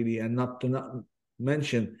cannot really, and not to not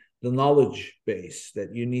mention the knowledge base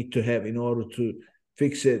that you need to have in order to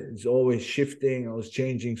fix it. It's always shifting, always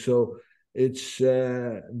changing. So it's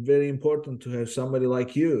very important to have somebody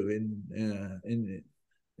like you in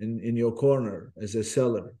your corner as a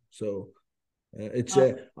seller. So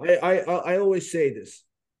I always say this.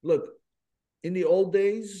 Look, in the old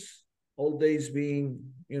days being,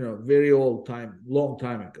 very long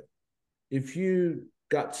time ago, if you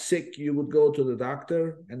got sick, you would go to the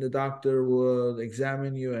doctor, and the doctor would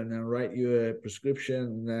examine you and then write you a prescription,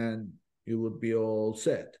 and then you would be all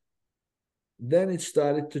set. Then it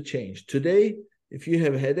started to change. Today, if you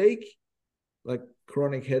have a headache, like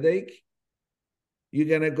chronic headache, you're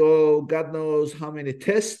going to go, God knows how many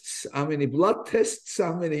tests, how many blood tests,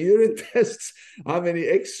 how many urine tests, how many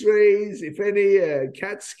x-rays, if any,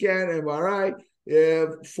 CAT scan, MRI.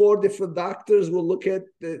 4 different doctors will look at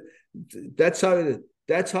that's how it is.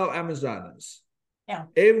 That's how Amazon is. Yeah.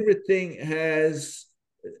 Everything has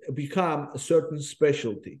become a certain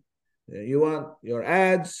specialty. You want your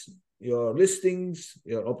ads, your listings,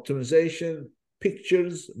 your optimization,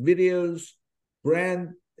 pictures, videos,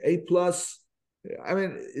 brand, A+. I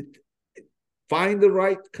mean, find the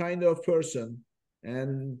right kind of person.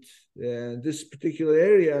 And this particular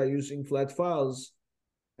area using flat files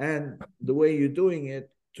and the way you're doing it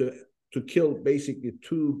to kill basically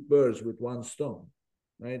 2 birds with 1 stone,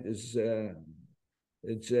 right?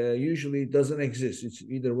 It's usually doesn't exist. It's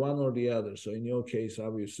either one or the other. So in your case,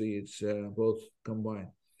 obviously, it's both combined.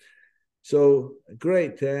 So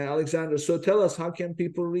great, Alexandra. So tell us, how can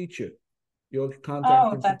people reach you? Your contact.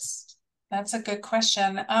 Oh, that's a good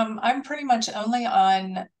question. I'm pretty much only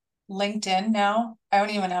on LinkedIn now. I don't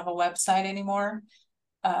even have a website anymore.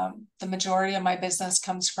 The majority of my business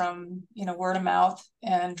comes from, word of mouth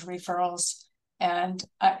and referrals. And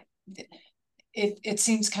it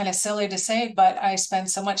seems kind of silly to say, but I spend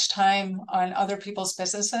so much time on other people's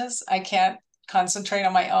businesses, I can't concentrate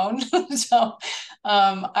on my own. So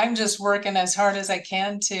I'm just working as hard as I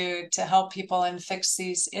can to help people and fix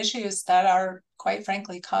these issues that are, quite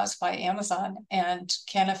frankly, caused by Amazon and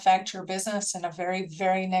can affect your business in a very,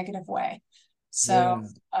 very negative way. So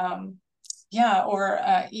or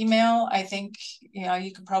email. I think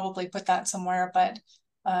you could probably put that somewhere, but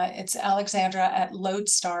it's Alexandra at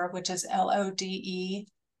Lodestar, which is LODE,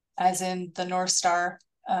 as in the North Star,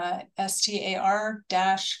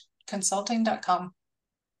 STAR-consulting.com.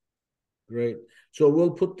 Great. So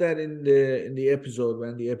we'll put that in the episode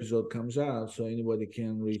when the episode comes out, so anybody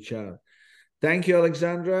can reach out. Thank you,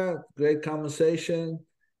 Alexandra. Great conversation.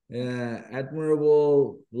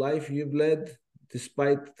 Admirable life you've led,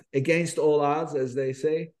 against all odds, as they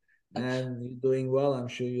say. And you're doing well. I'm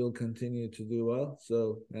sure you'll continue to do well.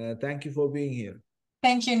 So thank you for being here.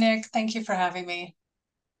 Thank you, Nick. Thank you for having me.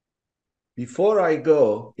 Before I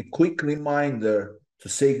go, a quick reminder to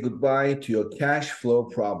say goodbye to your cash flow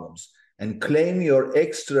problems and claim your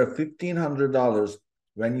extra $1,500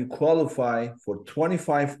 when you qualify for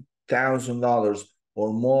 $25,000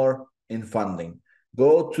 or more in funding.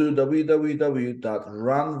 Go to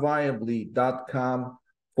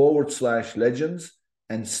www.runviably.com/legends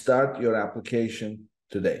and start your application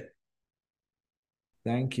today.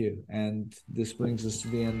 Thank you. And this brings us to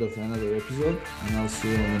the end of another episode, and I'll see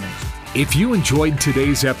you on the next one. If you enjoyed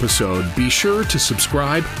today's episode, be sure to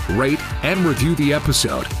subscribe, rate, and review the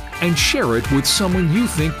episode, and share it with someone you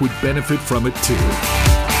think would benefit from it too.